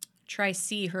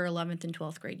Tri-C her 11th and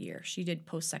 12th grade year. She did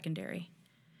post-secondary.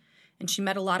 And she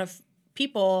met a lot of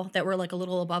people that were like a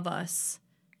little above us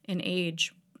in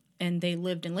age, and they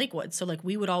lived in Lakewood. So like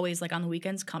we would always like on the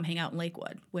weekends come hang out in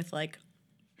Lakewood with like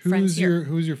friends here.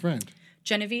 Who's your friend?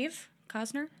 Genevieve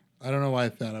Cosner. I don't know why I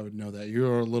thought I would know that.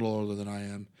 You're a little older than I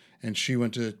am. And she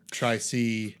went to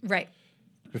Tri-C. Right.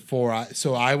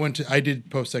 I did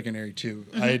post-secondary too.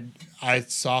 Mm-hmm. I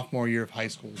sophomore year of high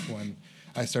school was when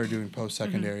I started doing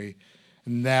post-secondary. Mm-hmm.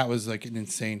 And that was like an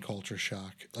insane culture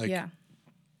shock. Like, yeah.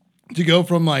 To go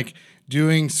from like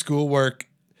doing schoolwork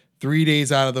 3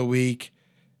 days out of the week,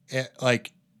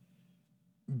 like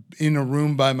in a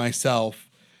room by myself,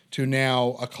 to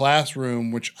now a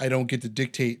classroom, which I don't get to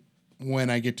dictate when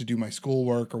I get to do my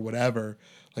schoolwork or whatever.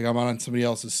 Like I'm on somebody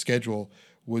else's schedule,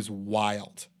 was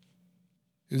wild.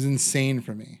 It was insane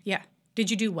for me. Yeah. Did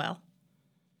you do well?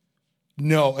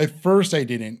 No, at first I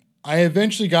didn't. I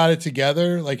eventually got it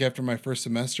together, like after my first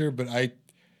semester, but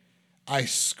I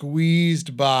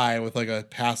squeezed by with like a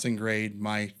passing grade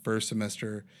my first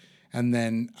semester. And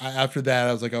then after that,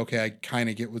 I was like, okay, I kind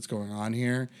of get what's going on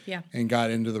here. Yeah. And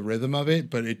got into the rhythm of it,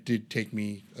 but it did take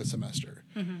me a semester.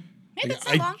 Mm-hmm.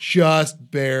 I just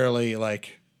barely,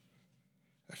 like,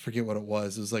 I forget what it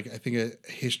was. It was like, I think a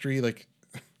history, like,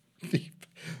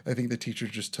 I think the teacher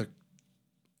just took,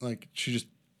 like, she just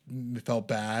felt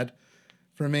bad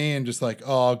for me and just like,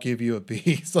 oh, I'll give you a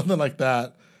B, something like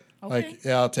that. Okay. Like,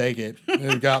 yeah, I'll take it. And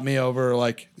it got me over,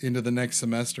 like, into the next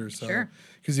semester. So, sure.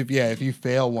 Because if you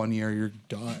fail one year, you're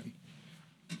done.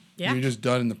 Yeah. You're just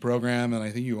done in the program, and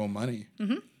I think you owe money.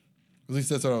 Mm-hmm. At least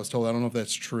that's what I was told. I don't know if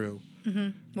that's true.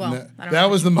 Mm-hmm. Well, that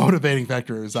was the motivating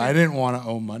factor. Is I didn't want to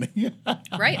owe money.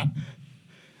 Right.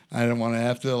 I didn't want to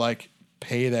have to like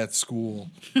pay that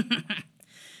school.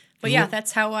 But yeah,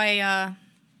 that's how I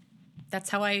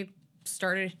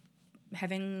started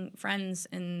having friends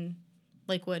in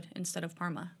Lakewood instead of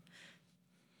Parma.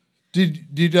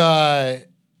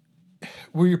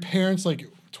 Were your parents like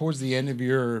towards the end of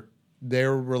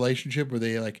their relationship? Were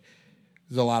they like,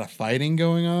 there's a lot of fighting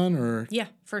going on, or? Yeah,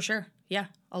 for sure. Yeah,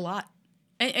 a lot.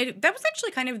 And that was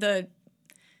actually kind of the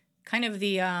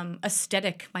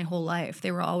aesthetic my whole life.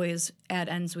 They were always at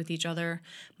ends with each other.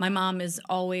 My mom has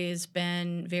always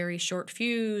been very short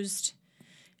fused,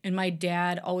 and my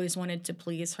dad always wanted to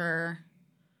please her.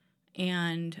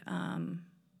 And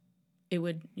it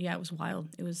was wild.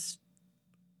 It was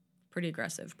pretty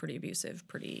aggressive, pretty abusive,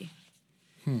 pretty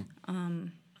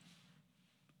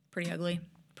ugly,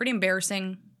 pretty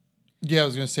embarrassing. Yeah, I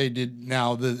was gonna say,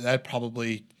 that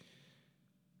probably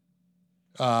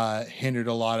hindered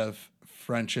a lot of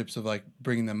friendships of like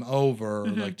bringing them over, or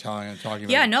like talking about.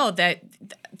 Yeah, no, that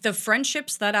the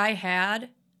friendships that I had,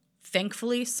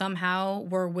 thankfully, somehow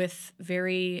were with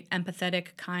very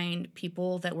empathetic, kind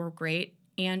people that were great,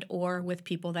 and or with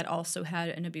people that also had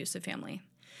an abusive family.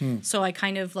 So I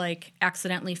kind of like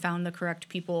accidentally found the correct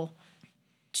people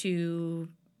to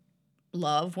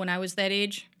love when I was that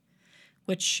age,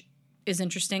 which is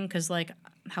interesting because like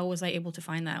how was I able to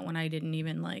find that when I didn't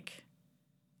even like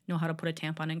know how to put a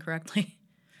tampon in correctly?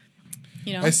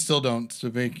 You know? I still don't,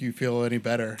 to make you feel any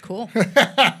better. Cool.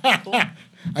 Cool.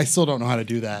 I still don't know how to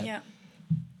do that. Yeah.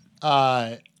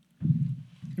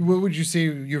 What would you say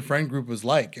your friend group was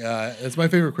like? That's my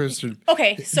favorite question.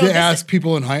 Okay, so to ask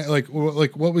people in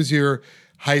what was your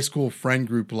high school friend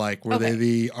group like? Were they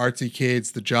the artsy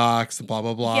kids, the jocks, the blah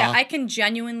blah blah? Yeah, I can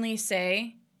genuinely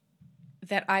say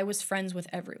that I was friends with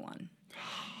everyone.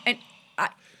 And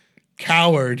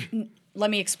Coward. let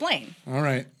me explain. All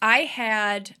right.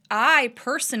 I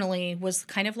personally was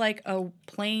kind of like a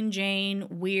plain Jane,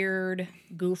 weird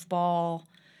goofball.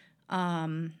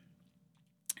 And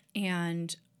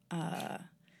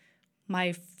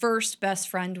my first best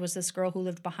friend was this girl who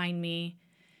lived behind me.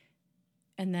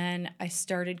 And then I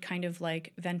started kind of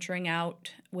like venturing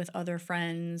out with other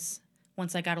friends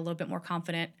once I got a little bit more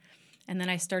confident. And then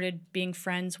I started being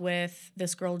friends with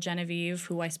this girl, Genevieve,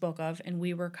 who I spoke of. And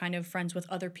we were kind of friends with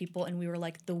other people. And we were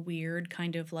like the weird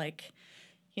kind of like,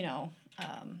 you know,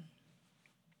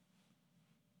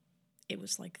 it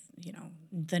was like, you know,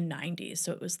 the 90s.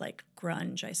 So it was like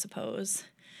grunge, I suppose.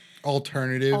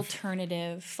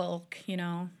 Alternative folk, you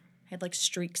know. I had like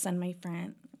streaks on my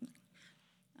front.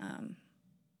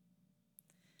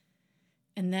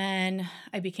 And then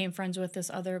I became friends with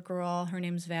this other girl. Her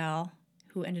name's Val,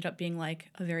 who ended up being like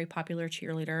a very popular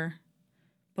cheerleader.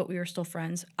 But we were still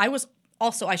friends. I was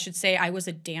also, I should say, I was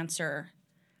a dancer.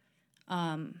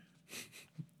 Not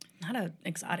an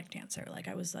exotic dancer.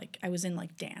 I was in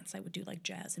like dance. I would do like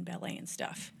jazz and ballet and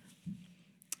stuff.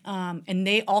 And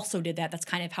they also did that. That's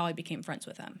kind of how I became friends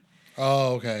with them.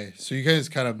 Oh, okay. So you guys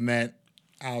kind of met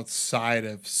outside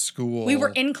of school. We were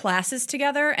in classes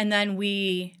together, and then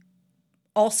we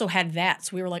also had that.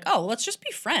 So we were like, oh, let's just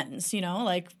be friends, you know?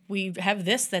 Like, we have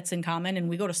this that's in common, and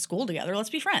we go to school together. Let's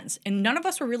be friends. And none of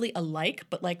us were really alike,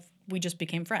 but, like, we just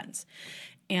became friends.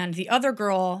 And the other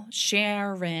girl,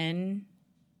 Sharon,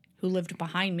 who lived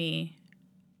behind me,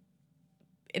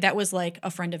 that was like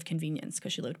a friend of convenience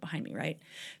because she lived behind me, right?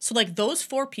 So like those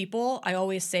four people, I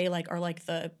always say like are like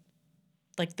the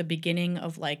beginning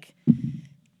of like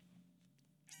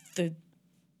the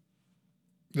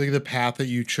path that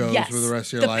you chose for the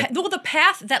rest of your life. The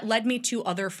path that led me to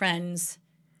other friends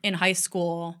in high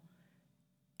school,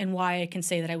 and why I can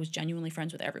say that I was genuinely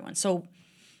friends with everyone. So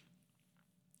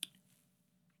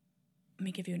let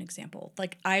me give you an example.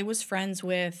 Like I was friends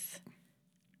with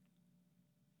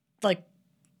like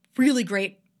really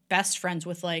great best friends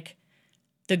with like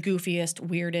the goofiest,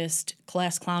 weirdest,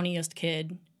 class clowniest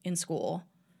kid in school.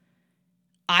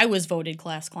 I was voted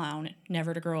class clown,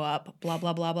 never to grow up, blah,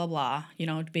 blah, blah, blah, blah. You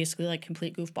know, basically like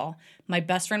complete goofball. My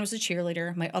best friend was a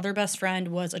cheerleader. My other best friend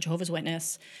was a Jehovah's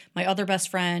Witness. My other best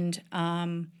friend,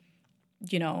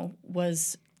 you know,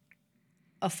 was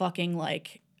a fucking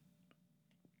like,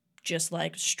 just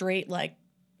like straight like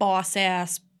boss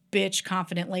ass bitch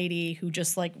confident lady who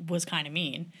just like was kind of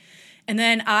mean. And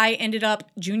then I ended up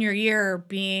junior year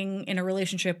being in a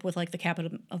relationship with like the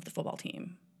captain of the football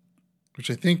team. Which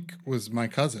I think was my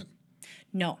cousin.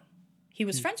 No. He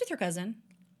was friends with your cousin.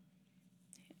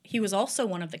 He was also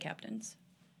one of the captains.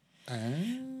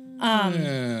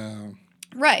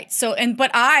 Right. So,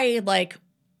 but I, like,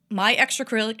 my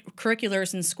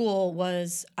extracurriculars in school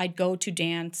was I'd go to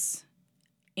dance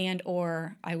and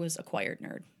or I was a choir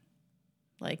nerd.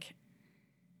 Like,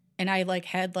 and I, like,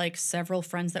 had, like, several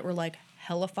friends that were, like,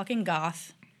 hella fucking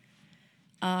goth.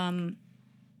 All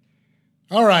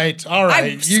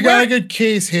right. You got a good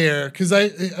case here, because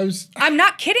I was. I'm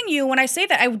not kidding you when I say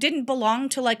that. I didn't belong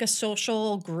to, like, a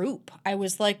social group. I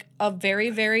was, like, a very,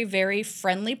 very, very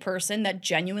friendly person that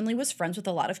genuinely was friends with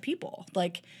a lot of people.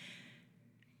 Like,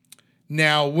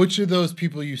 Now, which of those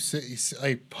people you say,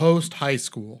 like, post high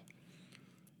school?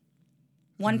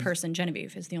 one person,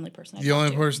 Genevieve, is the only person I The talked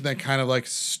only to. person that kind of, like,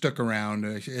 stuck around,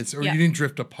 or Yeah. you didn't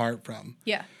drift apart from.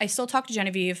 Yeah, I still talk to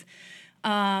Genevieve.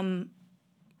 I'm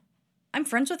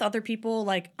friends with other people,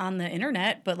 like, on the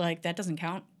internet, but, like, that doesn't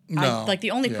count. No. Like,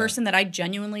 the only person that I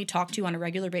genuinely talk to on a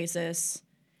regular basis,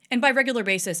 and by regular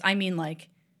basis, I mean, like,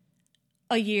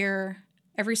 a year,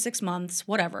 every 6 months,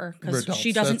 whatever, because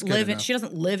she doesn't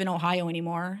live in Ohio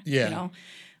anymore. Yeah. You know?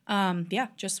 Yeah,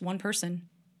 just one person.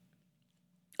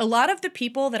 A lot of the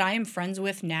people that I am friends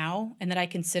with now and that I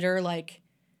consider, like,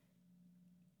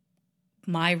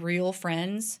 my real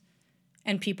friends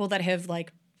and people that have,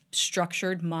 like,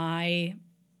 structured my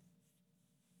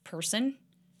person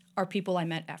are people I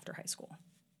met after high school.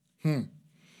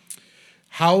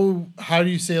 How do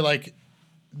you say, like,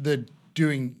 the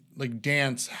doing, like,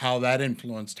 dance, how that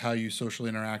influenced how you socially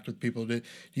interact with people? Do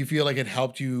you feel like it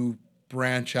helped you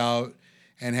branch out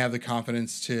and have the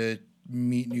confidence to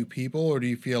meet new people, or do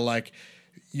you feel like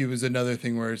it was another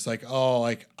thing where it's like, oh,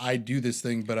 like, I do this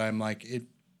thing, but I'm like,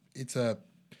 it's a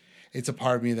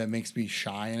part of me that makes me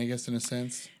shy, and I guess, in a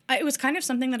sense. It was kind of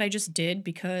something that I just did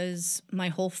because my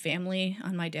whole family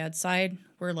on my dad's side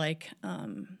were, like,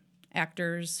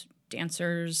 actors,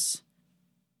 dancers,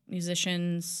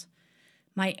 musicians.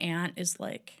 My aunt is,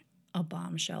 like, a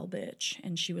bombshell bitch,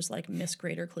 and she was, like, Miss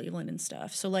Greater Cleveland and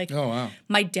stuff. So, like, Oh, wow.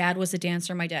 my dad was a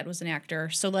dancer, my dad was an actor.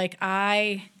 So, like,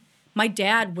 my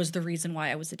dad was the reason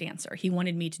why I was a dancer. He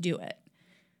wanted me to do it,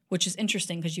 which is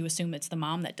interesting because you assume it's the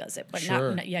mom that does it. But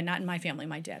Sure. not in my family.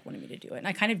 My dad wanted me to do it. And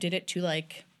I kind of did it to,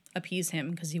 like, appease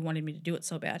him because he wanted me to do it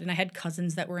so bad. And I had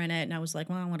cousins that were in it, and I was like,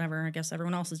 well, whatever. I guess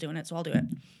everyone else is doing it, so I'll do it.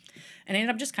 And I ended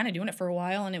up just kind of doing it for a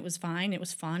while, and it was fine. It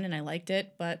was fun, and I liked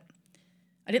it, but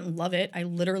I didn't love it. I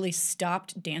literally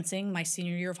stopped dancing my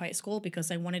senior year of high school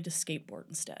because I wanted to skateboard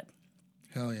instead.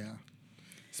 Hell yeah.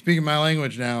 Speaking my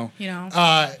language now. You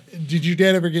know? Did your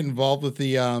dad ever get involved with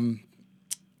the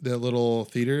little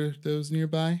theater that was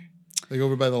nearby? Like,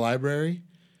 over by the library?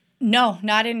 No,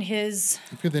 not in his...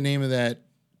 I forget the name of that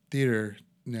theater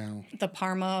now. The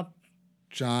Parma...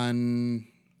 John...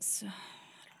 I don't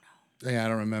know. Yeah, I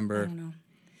don't remember. I don't know.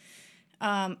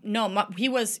 No, he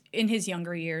was, in his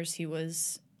younger years, he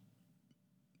was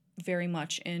very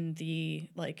much in the,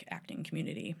 like, acting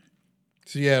community.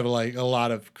 So you have, like, a lot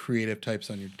of creative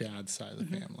types on your dad's side of the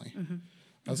family. Mm-hmm.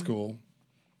 That's cool.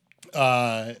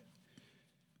 So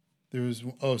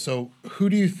who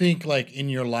do you think, like, in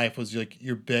your life was, like,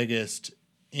 your biggest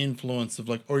influence of,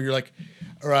 like, or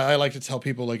I like to tell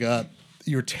people, like,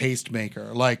 your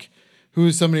tastemaker, like, who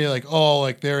is somebody like, oh,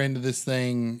 like, they're into this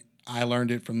thing, I learned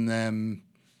it from them,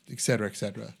 et cetera, et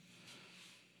cetera.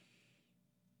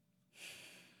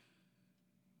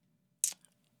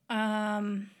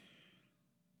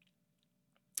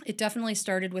 It definitely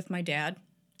started with my dad.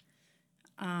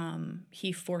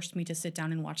 He forced me to sit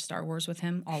down and watch Star Wars with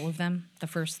him, all of them. The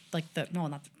first, like,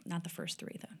 not the first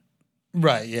three,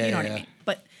 Right, yeah, you know what I mean?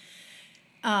 But,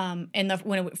 and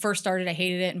when it first started, I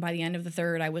hated it, and by the end of the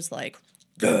third, I was like,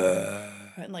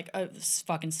 and, like, a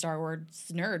fucking Star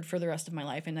Wars nerd for the rest of my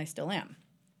life, and I still am.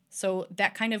 So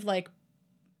that kind of, like,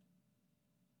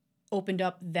 opened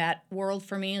up that world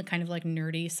for me, kind of like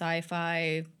nerdy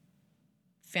sci-fi,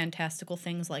 fantastical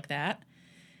things like that.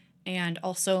 And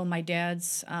also my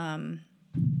dad's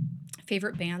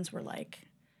favorite bands were, like,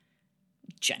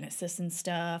 Genesis and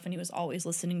stuff, and he was always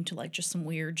listening to, like, just some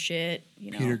weird shit,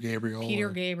 you know. Peter Gabriel.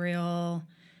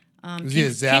 Was he a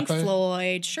Zappa? Pink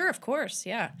Floyd. Sure, of course,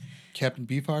 yeah. Captain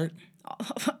Beefheart?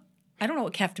 I don't know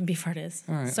what Captain Beefheart is.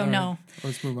 All right. No.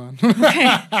 Let's move on.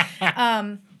 Okay.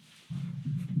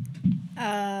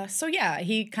 So yeah,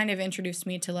 he kind of introduced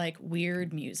me to, like,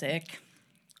 weird music,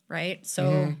 right?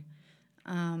 So,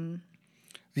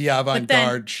 the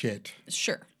avant-garde shit.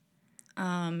 Sure.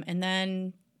 And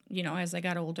then, you know, as I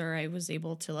got older, I was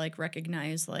able to, like,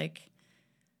 recognize, like,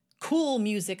 cool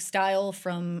music style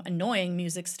from annoying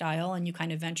music style, and you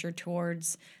kind of venture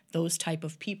towards those type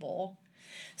of people.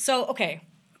 So, okay.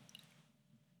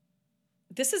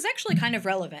 This is actually kind of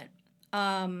relevant.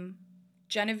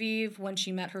 Genevieve, when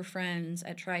she met her friends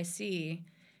at Tri-C,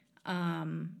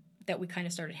 that we kind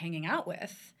of started hanging out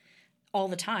with all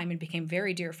the time and became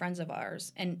very dear friends of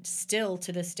ours. And still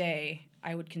to this day,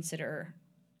 I would consider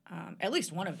at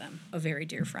least one of them a very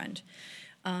dear friend.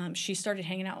 She started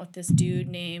hanging out with this dude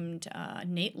named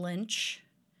Nate Lynch,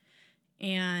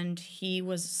 and he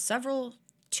was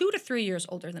 2 to 3 years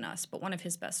older than us. But one of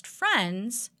his best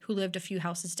friends, who lived a few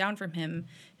houses down from him,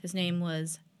 his name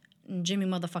was Jimmy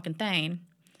motherfucking Thane.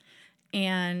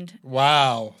 And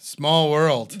wow, small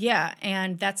world. yeah,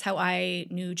 and that's how I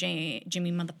knew Jimmy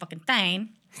motherfucking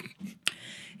Thane.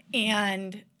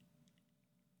 And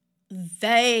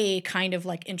they kind of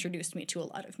like introduced me to a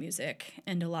lot of music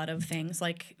and a lot of things.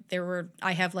 Like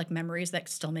I have like memories that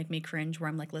still make me cringe where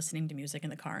I'm like listening to music in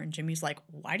the car and Jimmy's like,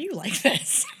 "Why do you like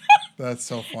this?" That's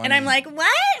so funny. And I'm like, "What?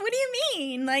 What do you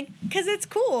mean?" Like, because it's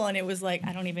cool. And it was like,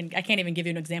 I can't even give you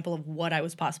an example of what I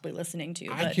was possibly listening to.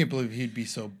 I can't believe he'd be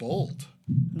so bold.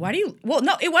 Well,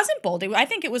 no, it wasn't bold. I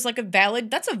think it was like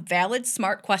that's a valid,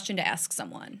 smart question to ask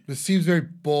someone. It seems very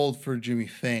bold for Jimmy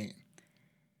Thane.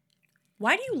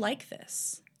 Why do you like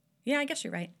this? Yeah, I guess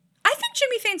you're right. I think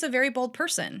Jimmy Thane's a very bold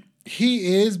person.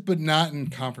 He is, but not in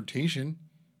confrontation.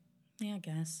 Yeah, I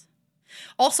guess.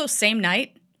 Also, same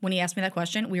night when he asked me that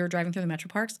question, we were driving through the Metro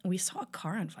Parks and we saw a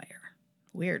car on fire.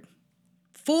 Weird.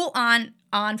 Full on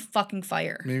fucking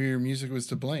fire. Maybe your music was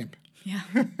to blame. Yeah.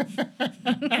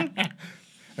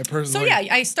 So yeah,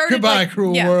 I started. Goodbye,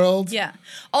 cruel world. Yeah.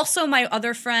 Also, my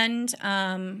other friend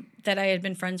that I had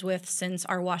been friends with since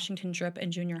our Washington trip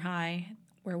in junior high,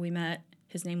 where we met,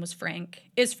 his name was Frank.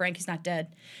 He's not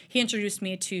dead. He introduced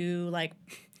me to like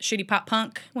shitty pop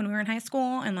punk when we were in high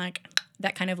school, and like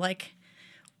that kind of like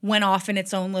went off in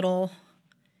its own little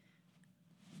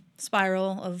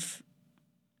spiral of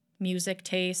music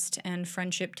taste and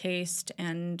friendship taste,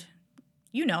 and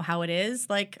you know how it is.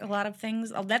 Like a lot of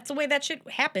things, that's the way that shit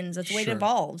happens. That's the way it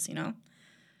evolves, you know?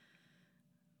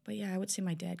 But yeah, I would say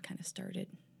my dad kind of started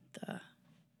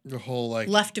the whole like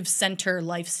left of center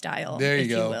lifestyle, there you if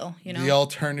go. you will. You know? The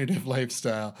alternative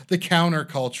lifestyle. The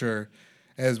counterculture,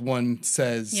 as one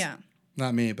says. Yeah.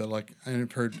 Not me, but like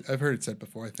I've heard it said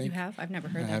before, I think. You have? I've never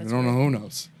heard that. I don't know, who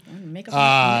knows.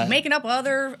 Making up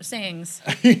other sayings.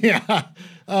 Yeah.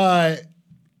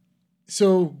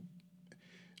 So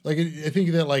like I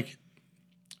think that like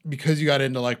because you got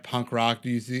into like punk rock, do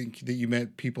you think that you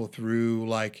met people through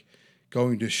like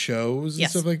going to shows and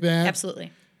stuff like that?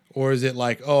 Absolutely. Or is it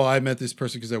like, oh, I met this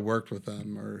person because I worked with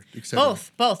them, or et cetera?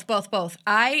 Both.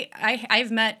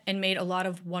 I've met and made a lot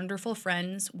of wonderful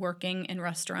friends working in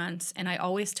restaurants, and I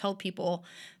always tell people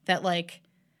that like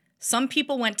some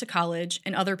people went to college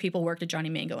and other people worked at Johnny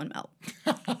Mango and Melt.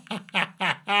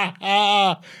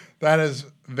 That is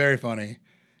very funny,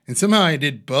 and somehow I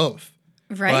did both.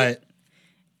 Right. But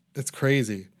that's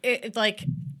crazy. It like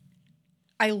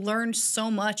I learned so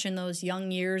much in those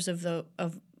young years of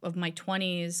my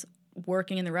 20s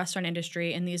working in the restaurant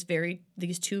industry in these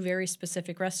two very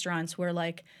specific restaurants where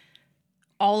like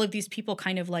all of these people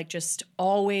kind of like just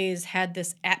always had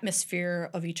this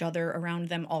atmosphere of each other around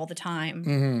them all the time.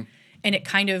 Mm-hmm. And it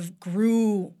kind of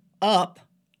grew up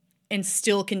and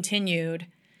still continued.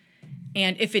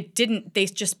 And if it didn't, they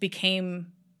just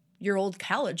became your old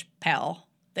college pal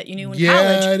that you knew in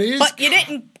college. But you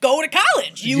didn't go to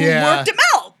college. You worked at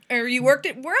Melt. Or you worked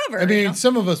at wherever. I mean,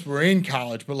 some of us were in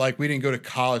college, but like we didn't go to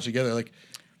college together. Like,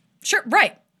 sure,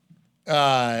 right.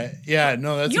 Yeah,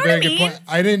 no, that's a very good point.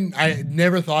 I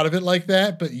never thought of it like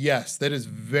that, but yes, that is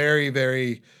very,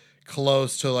 very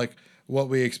close to like what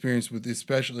we experienced with,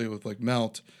 especially with like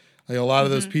Melt. Like a lot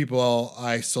of those people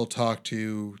I still talk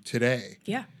to today.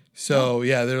 Yeah. So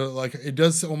yeah, they're like, it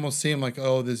does almost seem like,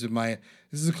 oh, this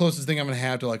is the closest thing I'm gonna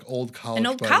have to like old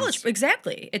college. College,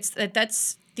 exactly.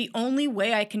 That's the only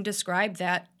way I can describe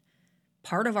that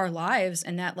part of our lives,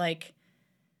 and that like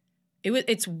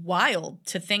it's wild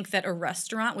to think that a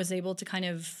restaurant was able to kind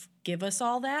of give us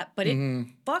all that, but it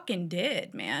fucking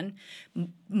did, man.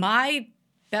 My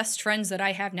best friends that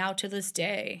I have now to this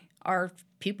day are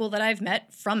people that I've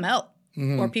met from Melt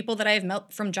or people that I have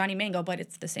met from Johnny Mango, but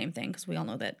it's the same thing because we all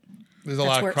know that there's a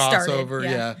lot of crossover.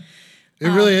 Yeah. It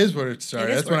Um, really is where it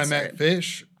started. That's when I met started.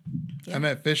 Fish. Yeah. I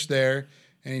met Fish there,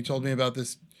 and he told me about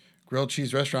this grilled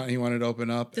cheese restaurant he wanted to open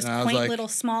up. This and I was quaint like, little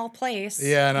small place.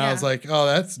 Yeah, and I was like, oh,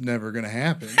 that's never going to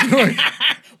happen. Like,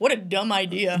 what a dumb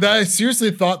idea. I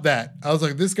seriously thought that. I was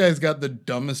like, this guy's got the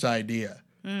dumbest idea.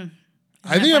 I think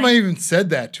I funny? might have even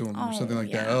said that to him or Oh, something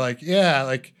like that. yeah. I'm like, yeah,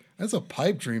 like, that's a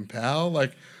pipe dream, pal.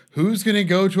 Like, who's going to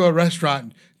go to a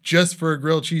restaurant just for a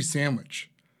grilled cheese sandwich?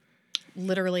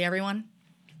 Literally everyone.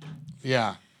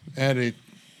 Yeah. I had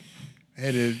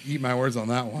to eat my words on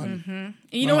that one.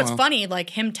 You know what's funny?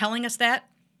 Like him telling us that,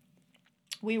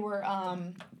 We were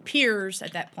peers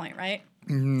at that point, right?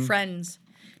 Mm-hmm. Friends.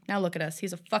 Now look at us.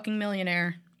 He's a fucking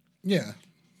millionaire. Yeah.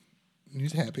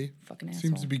 He's happy. Fucking asshole.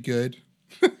 Seems to be good.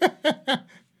 I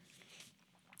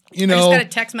just got a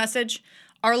text message.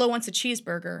 Arlo wants a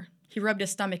cheeseburger. He rubbed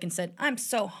his stomach and said, "I'm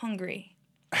so hungry."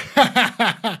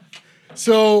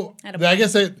 So I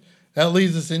guess that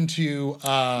leads us into...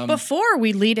 Before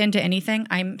we lead into anything,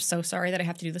 I'm so sorry that I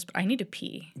have to do this, but I need to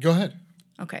pee. Go ahead.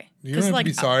 Okay. You don't have to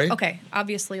be sorry. Okay.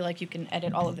 Obviously, like, you can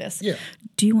edit all of this. Yeah.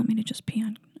 Do you want me to just pee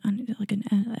on like an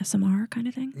SMR kind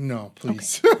of thing? No,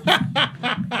 please. Okay.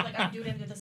 Like, I do it into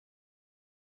this.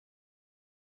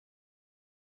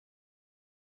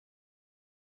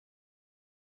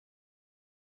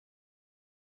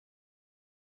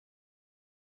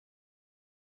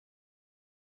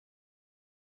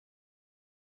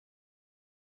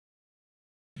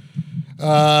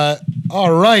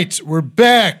 All right, we're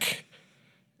back.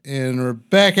 And we're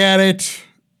back at it.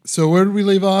 So where did we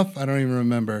leave off? I don't even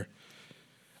remember.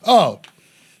 Oh.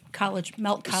 College.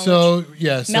 So,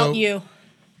 yeah. Melt you.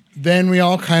 Then we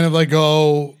all kind of like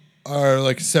go our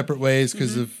like separate ways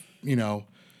because of, you know,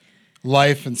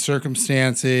 life and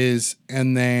circumstances.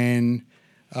 And then,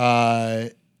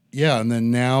 and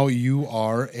then now you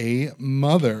are a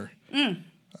mother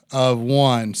of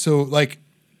one. So, like,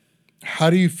 how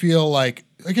do you feel like,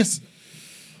 I guess,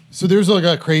 so there's like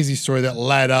a crazy story that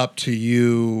led up to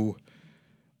you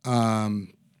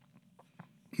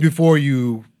before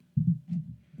you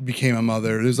became a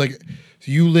mother. There's like,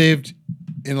 so you lived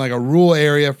in like a rural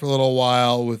area for a little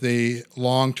while with a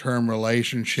long-term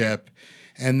relationship,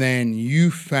 and then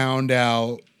you found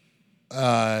out,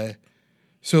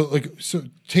 so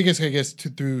take us, I guess,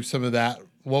 through some of that.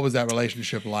 What was that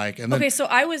relationship like? And then, Okay, so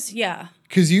I was,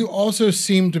 because you also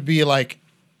seemed to be like,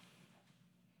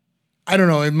 I don't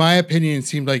know, in my opinion, it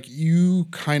seemed like you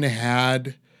kind of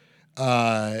had,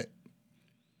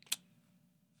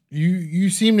 you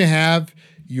seem to have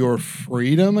your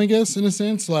freedom, I guess, in a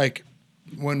sense, like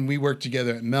when we worked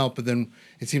together at Melt, but then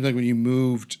it seemed like when you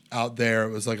moved out there,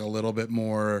 it was like a little bit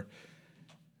more,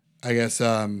 I guess,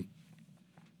 I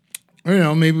don't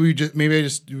know, maybe we just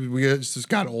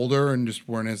got older and just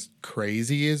weren't as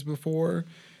crazy as before.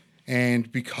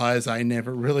 And because I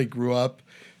never really grew up,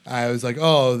 I was like,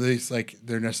 oh,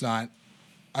 they're just not.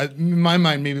 In my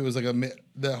mind, maybe it was like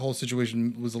that whole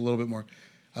situation was a little bit more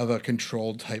of a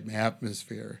controlled type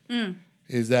atmosphere.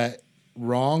 Is that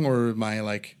wrong, or am I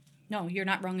like? No, you're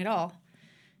not wrong at all.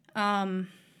 I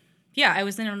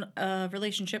was in a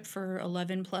relationship for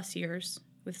 11 plus years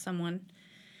with someone.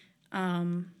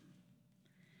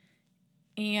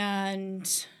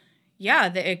 It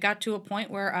got to a point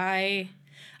where I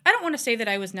don't want to say that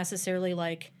I was necessarily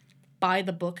like by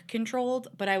the book controlled,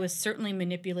 but I was certainly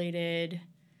manipulated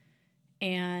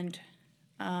and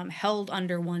held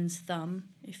under one's thumb,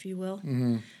 if you will.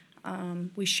 Mm-hmm.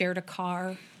 We shared a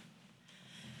car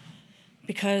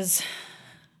because,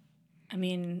 I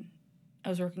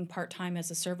was working part-time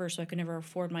as a server, so I could never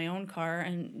afford my own car,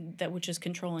 and that which is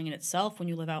controlling in itself when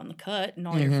you live out in the cut and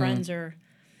all your friends are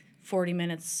 40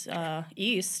 minutes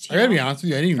east. I gotta be honest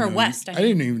with you, I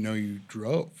didn't even know you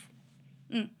drove.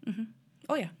 Mm-hmm.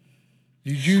 Oh, yeah.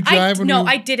 Did you drive?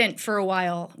 I didn't for a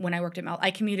while when I worked at Melt.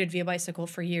 I commuted via bicycle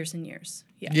for years and years.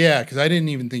 Yeah, because I didn't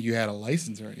even think you had a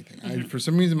license or anything. Mm-hmm. For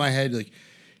some reason in my head, like,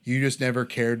 you just never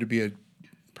cared to be a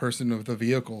person with a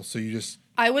vehicle, so you just...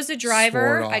 I was a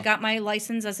driver. I got my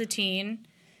license as a teen.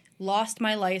 Lost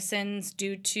my license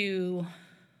due to,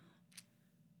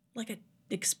 like, a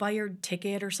expired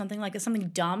ticket or something something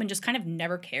dumb, and just kind of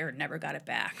never cared, never got it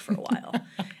back for a while.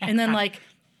 And then like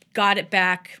got it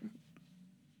back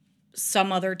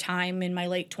some other time in my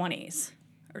late 20s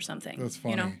or something. That's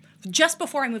funny. You know, just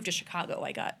before I moved to Chicago,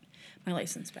 I got my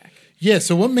license back. Yeah,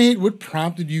 so what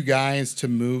prompted you guys to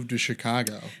move to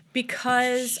Chicago?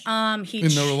 Because he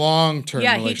in the long-term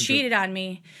relationship. He cheated on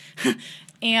me.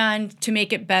 And to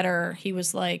make it better, he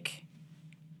was like,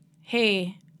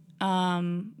 "Hey,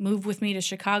 move with me to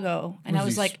Chicago." And I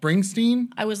was like, Springsteen?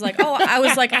 I was like,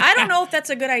 I don't know if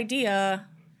that's a good idea,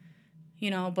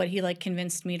 you know, but he like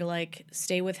convinced me to like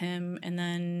stay with him. And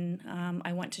then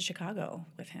I went to Chicago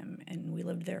with him, and we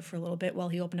lived there for a little bit while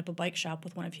he opened up a bike shop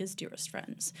with one of his dearest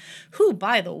friends, who,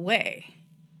 by the way,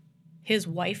 his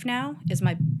wife now is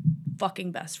my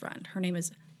fucking best friend. Her name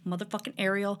is motherfucking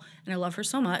Ariel, and I love her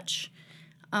so much.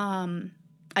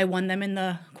 I won them in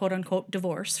the quote-unquote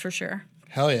divorce, for sure.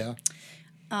 Hell yeah.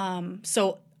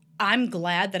 So I'm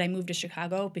glad that I moved to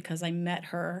Chicago because I met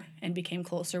her and became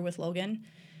closer with Logan.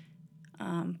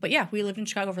 But yeah, we lived in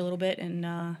Chicago for a little bit,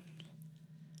 and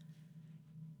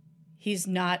he's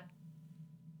not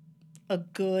a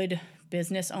good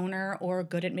business owner or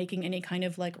good at making any kind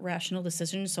of like rational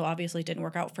decisions. So obviously it didn't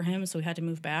work out for him. So we had to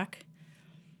move back.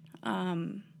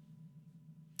 And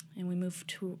we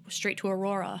moved straight to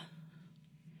Aurora.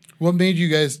 What made you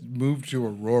guys move to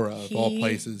Aurora of all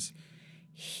places?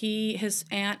 His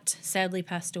aunt sadly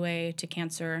passed away to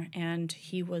cancer, and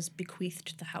he was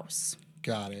bequeathed the house.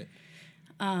 Got it.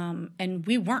 And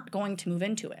we weren't going to move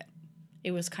into it.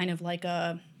 It was kind of like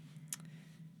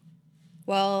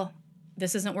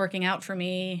this isn't working out for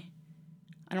me.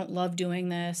 I don't love doing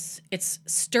this. It's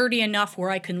sturdy enough where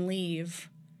I can leave.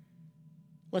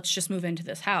 Let's just move into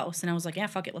this house. And I was like, yeah,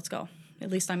 fuck it, let's go.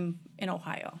 At least I'm in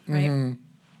Ohio, right? Mm-hmm.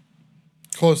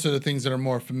 Closer to things that are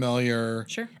more familiar.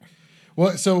 Sure.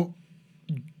 Well, so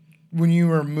when you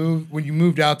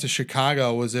moved out to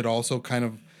Chicago, was it also kind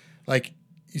of like,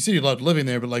 you said you loved living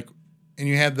there, but like, and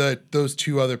you had those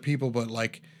two other people, but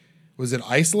like, was it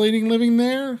isolating living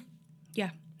there?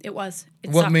 Yeah, it was.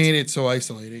 What made it so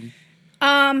isolating?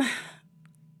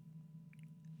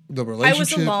 The relationship? I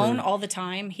was alone all the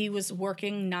time. He was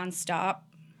working nonstop.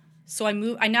 So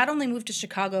I not only moved to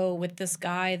Chicago with this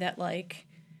guy that like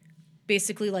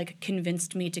basically like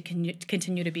convinced me to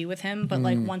continue to be with him, but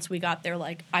like once we got there,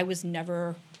 like I was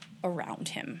never around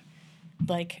him.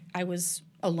 Like I was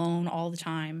alone all the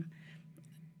time.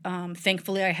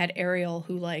 Thankfully I had Ariel,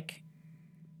 who like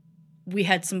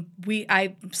some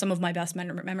of my best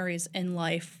memories in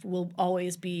life will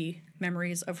always be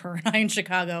memories of her and I in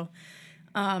Chicago.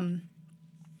 But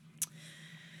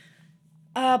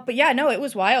yeah, no, it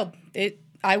was wild.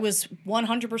 I was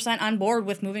 100% on board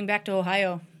with moving back to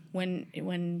Ohio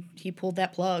when he pulled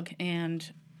that plug,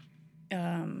 and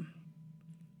I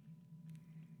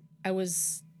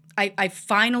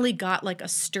finally got like a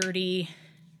sturdy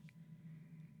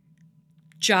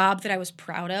job that I was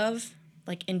proud of,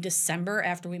 like in December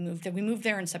after we moved there. We moved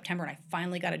there in September, and I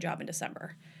finally got a job in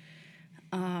December.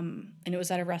 And it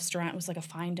was at a restaurant. It was like a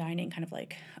fine dining kind of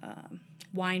like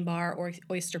wine bar or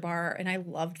oyster bar, and I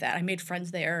loved that. I made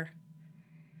friends there.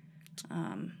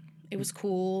 It was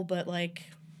cool, but like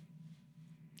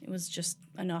it was just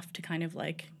enough to kind of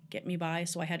like get me by,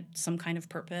 so I had some kind of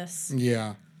purpose.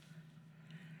 Yeah.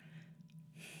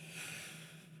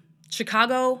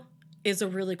 Chicago is a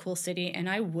really cool city, and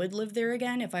I would live there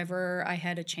again if ever I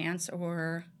had a chance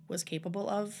or was capable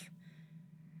of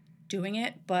doing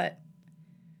it, but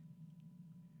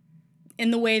in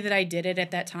the way that I did it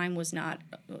at that time was not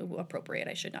appropriate.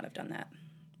 I should not have done that.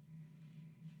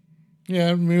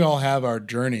 Yeah, we all have our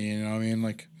journey, you know what I mean?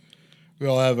 Like, we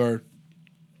all have our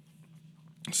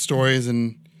stories,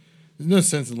 and there's no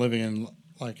sense in living in,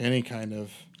 like, any kind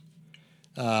of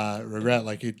regret.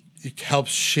 Like, it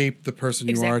helps shape the person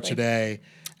you are today.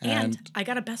 And I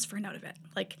got a best friend out of it.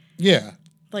 Like, yeah.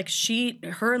 Like,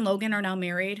 her and Logan are now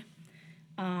married,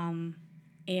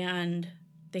 and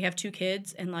they have 2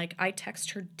 kids, and, like, I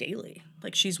text her daily.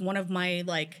 Like, she's one of my,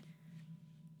 like,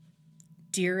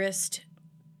 dearest,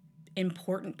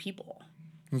 important people.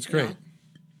 That's great. Know?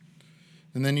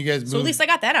 And then you guys moved... So at least I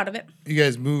got that out of it. You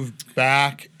guys moved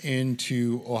back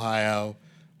into Ohio,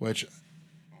 which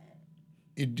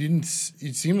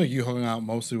it seemed like you hung out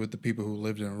mostly with the people who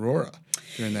lived in Aurora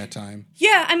during that time.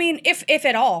 Yeah, I mean, if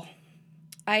at all.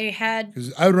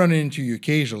 Because I would run into you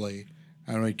occasionally.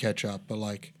 I don't really catch up, but,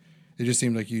 like, it just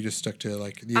seemed like you just stuck to,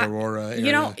 like, the Aurora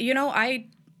area. I,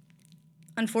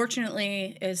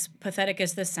 unfortunately, as pathetic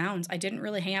as this sounds, I didn't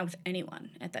really hang out with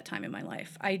anyone at that time in my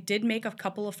life. I did make a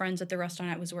couple of friends at the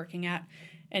restaurant I was working at,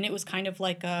 and it was kind of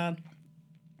like a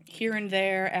here and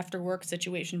there after work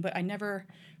situation, but I never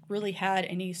really had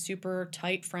any super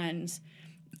tight friends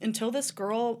until this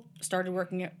girl started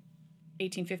working at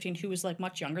 1815 who was, like,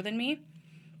 much younger than me.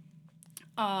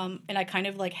 And I kind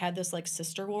of, like, had this, like,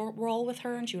 sister role with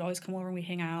her, and she would always come over and we'd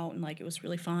hang out, and, like, it was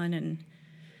really fun, and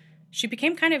she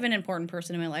became kind of an important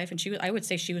person in my life, and I would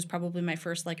say she was probably my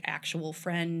first, like, actual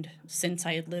friend since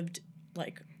I had lived,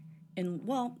 like,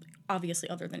 obviously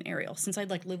other than Ariel, since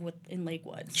I'd, like, lived in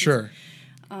Lakewood. Sure.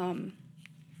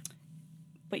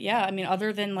 But, yeah, I mean,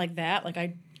 other than, like, that, like,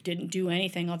 I didn't do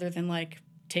anything other than, like,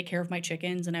 take care of my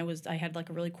chickens, and I had,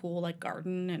 like, a really cool, like,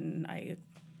 garden, and I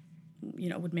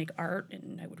would make art,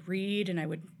 and I would read, and I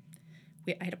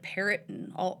had a parrot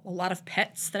and a lot of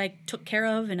pets that I took care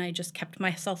of, and I just kept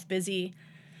myself busy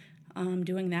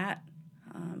doing that.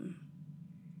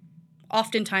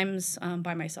 Oftentimes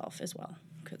by myself as well,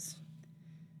 because,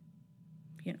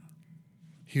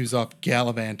 he was off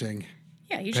gallivanting.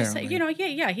 Yeah, he just,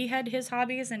 he had his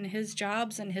hobbies and his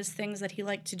jobs and his things that he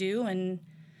liked to do, and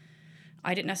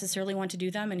I didn't necessarily want to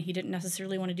do them, and he didn't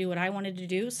necessarily want to do what I wanted to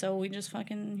do, so we just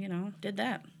fucking, did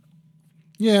that.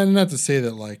 Yeah, and not to say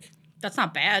that, like... That's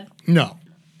not bad. No.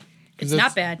 It's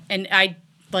not bad. And I,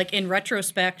 like, in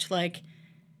retrospect, like,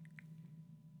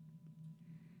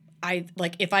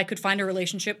 if I could find a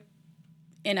relationship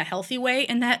in a healthy way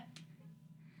in that,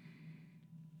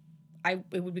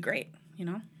 it would be great, you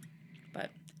know?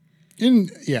 But.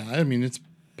 Yeah, I mean, it's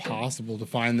possible to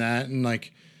find that. And,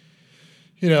 like,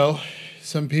 you know,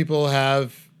 some people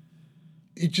have,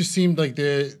 it just seemed like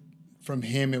from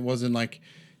him, it wasn't like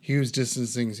he was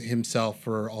distancing himself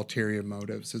for ulterior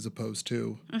motives as opposed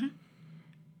to,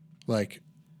 like,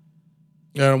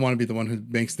 I don't want to be the one who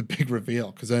makes the big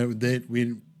reveal because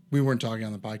we weren't talking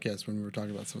on the podcast when we were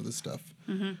talking about some of this stuff.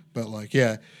 But, like,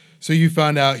 yeah. So you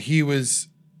found out he was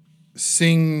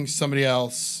seeing somebody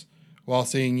else while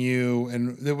seeing you,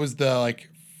 and there was the, like,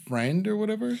 friend or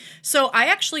whatever? So I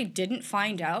actually didn't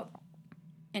find out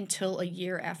until a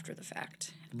year after the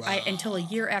fact. Wow. Until a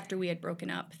year after we had broken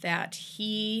up, that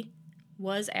he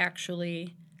was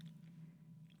actually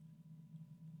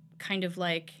kind of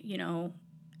like, you know,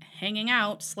 hanging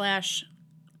out /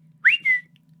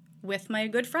 with my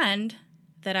good friend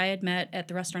that I had met at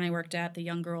the restaurant I worked at, the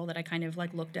young girl that I kind of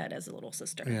like looked at as a little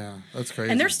sister. Yeah, that's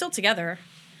crazy. And they're still together.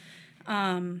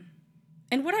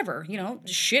 And whatever, you know,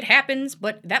 shit happens,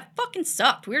 but that fucking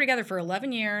sucked. We were together for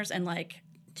 11 years and like...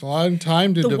 It's a long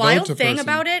time to devote to a person. The wild thing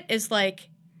about it is like,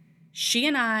 she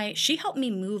helped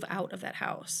me move out of that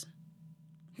house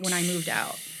when I moved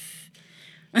out.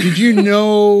 Did you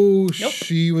know Nope.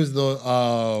 she was the...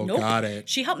 Oh, Nope. Got it.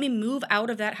 She helped me move out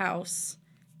of that house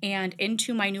and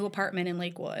into my new apartment in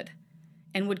Lakewood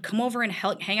and would come over and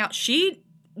hang out. She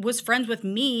was friends with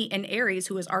me and Aries,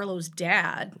 who was Arlo's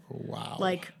dad. Wow.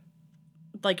 Like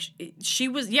she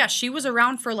was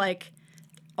around for like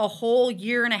a whole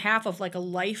year and a half of like a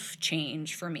life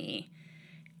change for me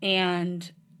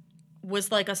and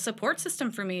was like a support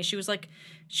system for me. She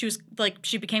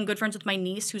became good friends with my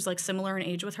niece, who's like similar in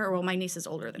age with her. Well, my niece is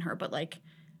older than her, but like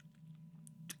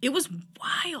it was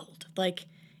wild. Like,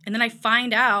 and then I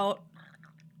find out,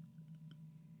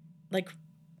 like,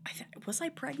 was I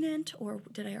pregnant or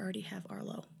did I already have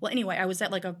Arlo? Well, anyway, I was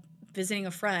at like visiting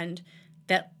a friend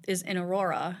that is in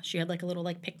Aurora. She had like a little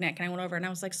like picnic and I went over and I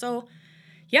was like, so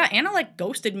yeah, Anna like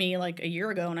ghosted me like a year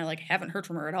ago and I like haven't heard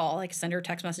from her at all. Like send her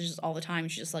text messages all the time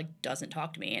and she just like doesn't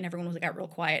talk to me. And everyone was like got real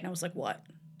quiet and I was like, what?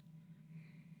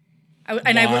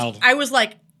 I was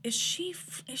like, is she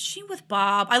with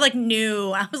Bob? I like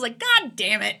knew. I was like, God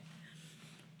damn it.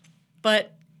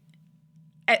 But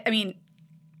I mean,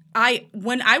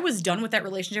 when I was done with that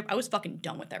relationship, I was fucking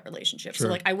done with that relationship. Sure.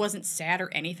 So like I wasn't sad or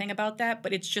anything about that,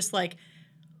 but it's just like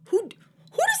who does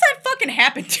that fucking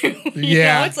happen to? You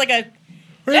know? It's like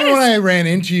when I ran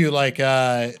into you, like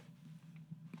I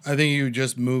think you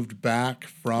just moved back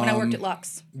from when I worked at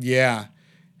Lux. Yeah.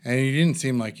 And you didn't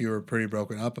seem like you were pretty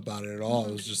broken up about it at all.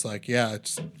 It was just like, yeah,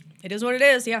 it is what it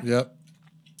is, yeah. Yep.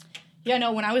 Yeah,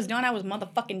 no, when I was done, I was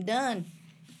motherfucking done.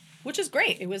 Which is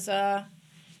great. It was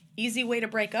easy way to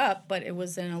break up, but it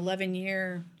was an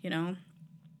 11-year, you know.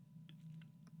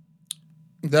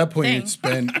 At that point, you'd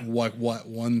spend what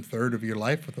 1/3 of your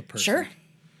life with a person. Sure.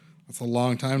 That's a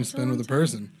long time to spend with a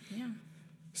person. Yeah.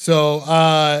 So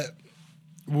I'm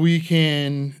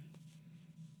going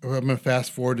to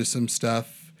fast forward to some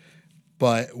stuff,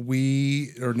 but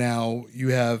you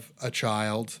have a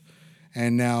child,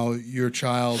 and now your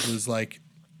child is like,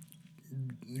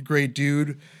 great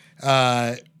dude. So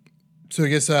I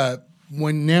guess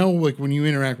when you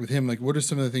interact with him, like what are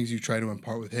some of the things you try to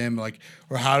impart with him, like,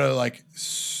 or how to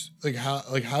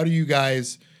how do you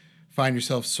guys find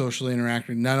yourself socially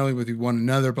interacting not only with one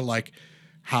another but like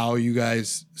how you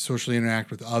guys socially interact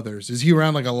with others? Is he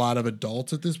around like a lot of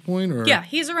adults at this point, or? Yeah,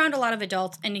 he's around a lot of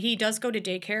adults, and he does go to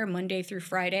daycare Monday through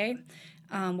Friday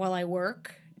while I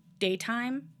work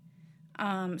daytime.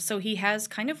 So he has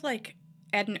kind of like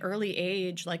at an early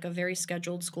age like a very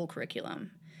scheduled school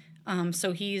curriculum.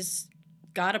 So he's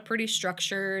got a pretty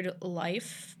structured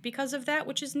life because of that,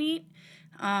 which is neat.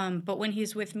 But when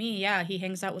he's with me, yeah, he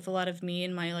hangs out with a lot of me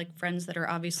and my like friends that are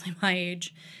obviously my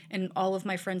age, and all of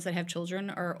my friends that have children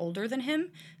are older than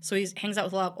him. So he hangs out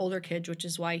with a lot of older kids, which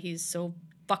is why he's so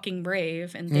fucking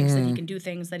brave and thinks that he can do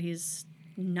things that he's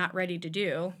not ready to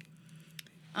do.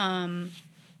 Well,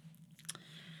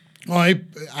 I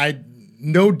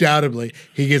no doubtably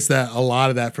he gets a lot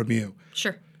of that from you.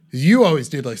 Sure. You always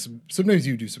did sometimes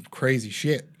you do some crazy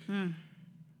shit.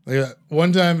 Like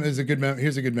one time is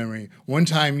here's a good memory. One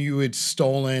time you had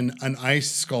stolen an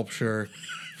ice sculpture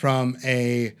from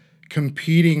a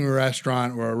competing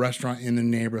restaurant or a restaurant in the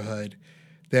neighborhood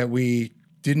that we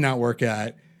did not work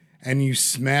at, and you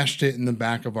smashed it in the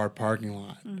back of our parking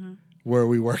lot where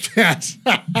we worked at,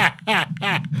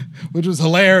 which was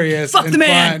hilarious. Fuck and the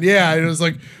man. fun. Yeah, it was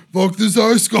like fuck this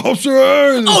art sculpture.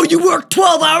 Oh, you worked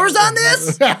 12 hours on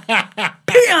this?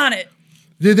 Pee on it.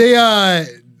 Did they, I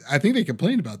think they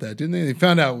complained about that, didn't they? They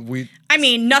found out I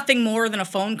mean, nothing more than a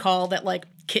phone call that, like,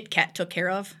 Kit Kat took care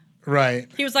of. Right.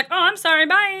 He was like, oh, I'm sorry,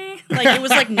 bye. Like, it was,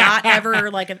 like, not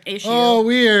ever, like, an issue. Oh,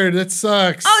 weird. That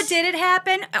sucks. Oh, did it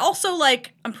happen? Also,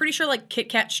 like, I'm pretty sure, like, Kit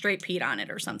Kat straight peed on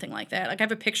it or something like that. Like, I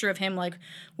have a picture of him, like,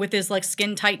 with his, like,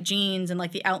 skin-tight jeans and,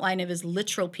 like, the outline of his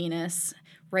literal penis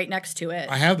right next to it.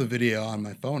 I have the video on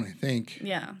my phone, I think.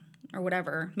 Yeah, or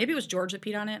whatever. Maybe it was George that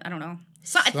peed on it. I don't know.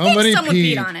 I think someone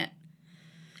peed on it.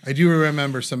 I do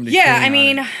remember somebody Yeah, I peeing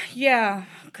mean, on it. yeah.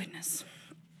 Goodness.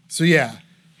 So, yeah.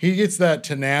 He gets that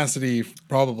tenacity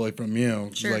probably from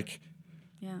you. Sure. Like,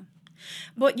 yeah.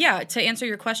 But yeah, to answer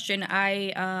your question,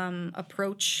 I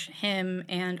approach him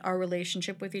and our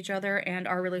relationship with each other and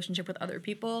our relationship with other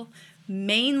people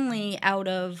mainly out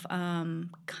of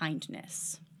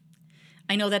kindness.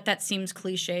 I know that seems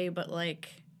cliche, but like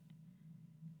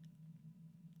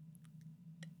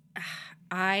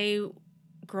I,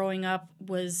 growing up,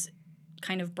 was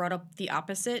kind of brought up the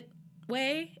opposite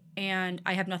way. And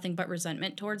I have nothing but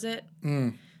resentment towards it.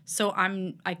 So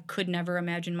I could never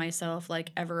imagine myself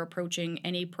like ever approaching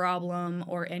any problem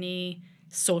or any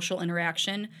social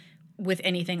interaction with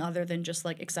anything other than just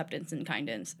like acceptance and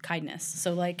kindness.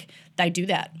 So like I do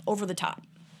that over the top.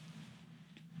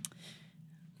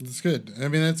 that's good. I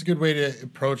mean, that's a good way to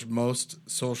approach most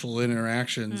social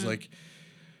interactions. Like,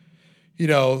 you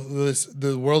know,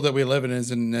 the world that we live in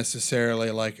isn't necessarily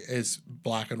like as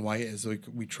black and white as like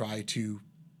we try to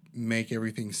make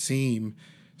everything seem.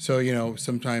 So, you know,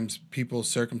 sometimes people's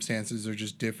circumstances are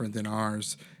just different than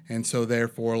ours. And so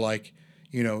therefore, like,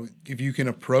 you know, if you can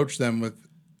approach them with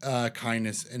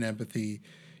kindness and empathy,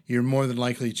 you're more than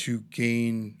likely to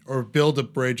gain or build a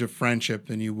bridge of friendship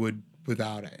than you would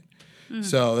without it.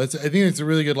 So I think it's a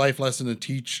really good life lesson to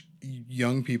teach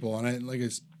young people. And like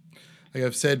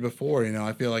I've said before, you know,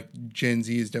 I feel like Gen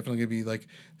Z is definitely going to be like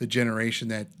the generation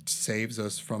that saves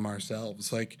us from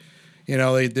ourselves. Like, you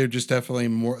know, they're just definitely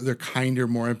they're kinder,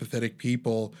 more empathetic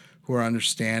people who are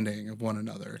understanding of one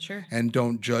another. Sure. And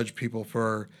don't judge people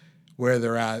for where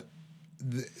they're at.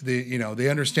 You know, they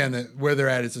understand that where they're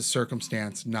at is a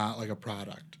circumstance, not like a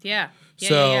product. Yeah.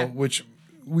 Which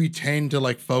we tend to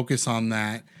like focus on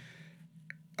that.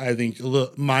 I think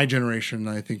my generation,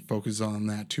 I think, focuses on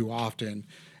that too often.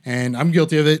 And I'm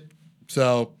guilty of it.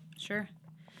 So. Sure.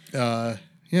 Yeah.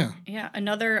 Yeah.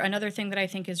 Another thing that I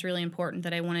think is really important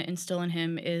that I want to instill in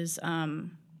him is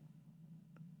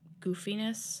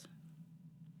goofiness.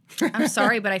 I'm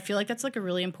sorry, but I feel like that's like a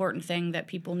really important thing that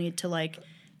people need to like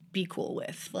be cool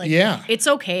with. Like, yeah, it's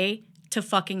okay to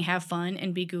fucking have fun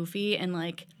and be goofy and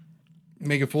like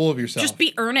make a fool of yourself. Just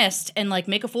be earnest and like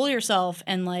make a fool of yourself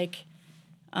and like,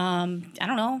 I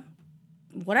don't know,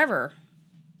 whatever.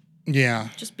 Yeah.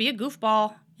 Just be a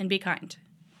goofball and be kind.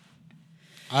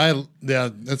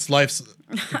 That's life's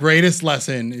greatest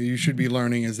lesson you should be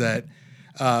learning is that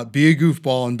be a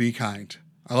goofball and be kind.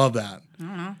 I love that. I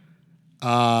don't know.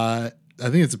 I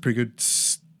think it's a pretty good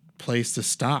place to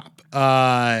stop.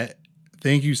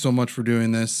 Thank you so much for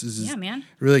doing this. This is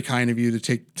really kind of you to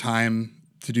take time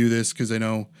to do this because I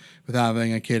know with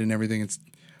having a kid and everything, it's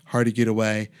hard to get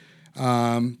away.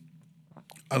 I'd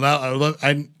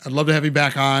love to have you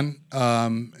back on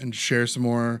and share some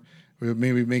more.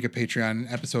 Maybe make a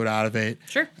Patreon episode out of it.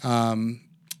 Sure.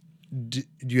 Do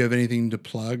you have anything to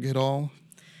plug at all?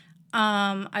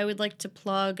 I would like to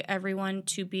plug everyone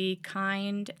to be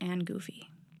kind and goofy.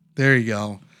 There you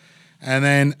go. And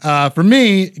then for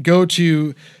me, go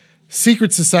to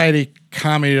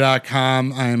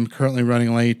secretsocietycomedy.com. I'm currently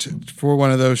running late for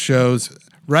one of those shows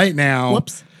right now.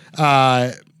 Whoops.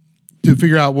 To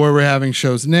figure out where we're having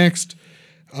shows next.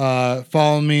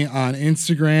 Follow me on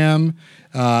Instagram.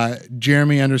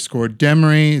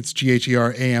 Jeremy_Demery. It's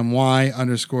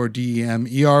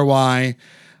GHERAMY_DEMERY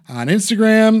on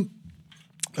Instagram.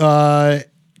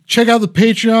 Check out the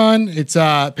Patreon. It's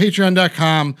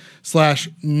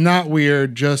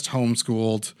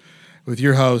patreon.com/notweirdjusthomeschooled with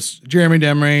your host, Jeremy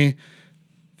Demery.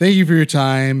 Thank you for your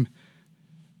time.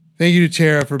 Thank you to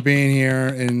Tara for being here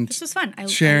and this was fun.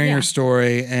 Sharing your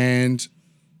story. And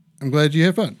I'm glad you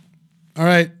had fun. All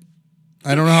right.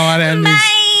 I don't know how I'd end these.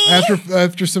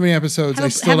 After so many episodes,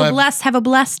 have a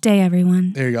blessed day,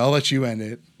 everyone. There you go. I'll let you end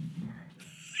it.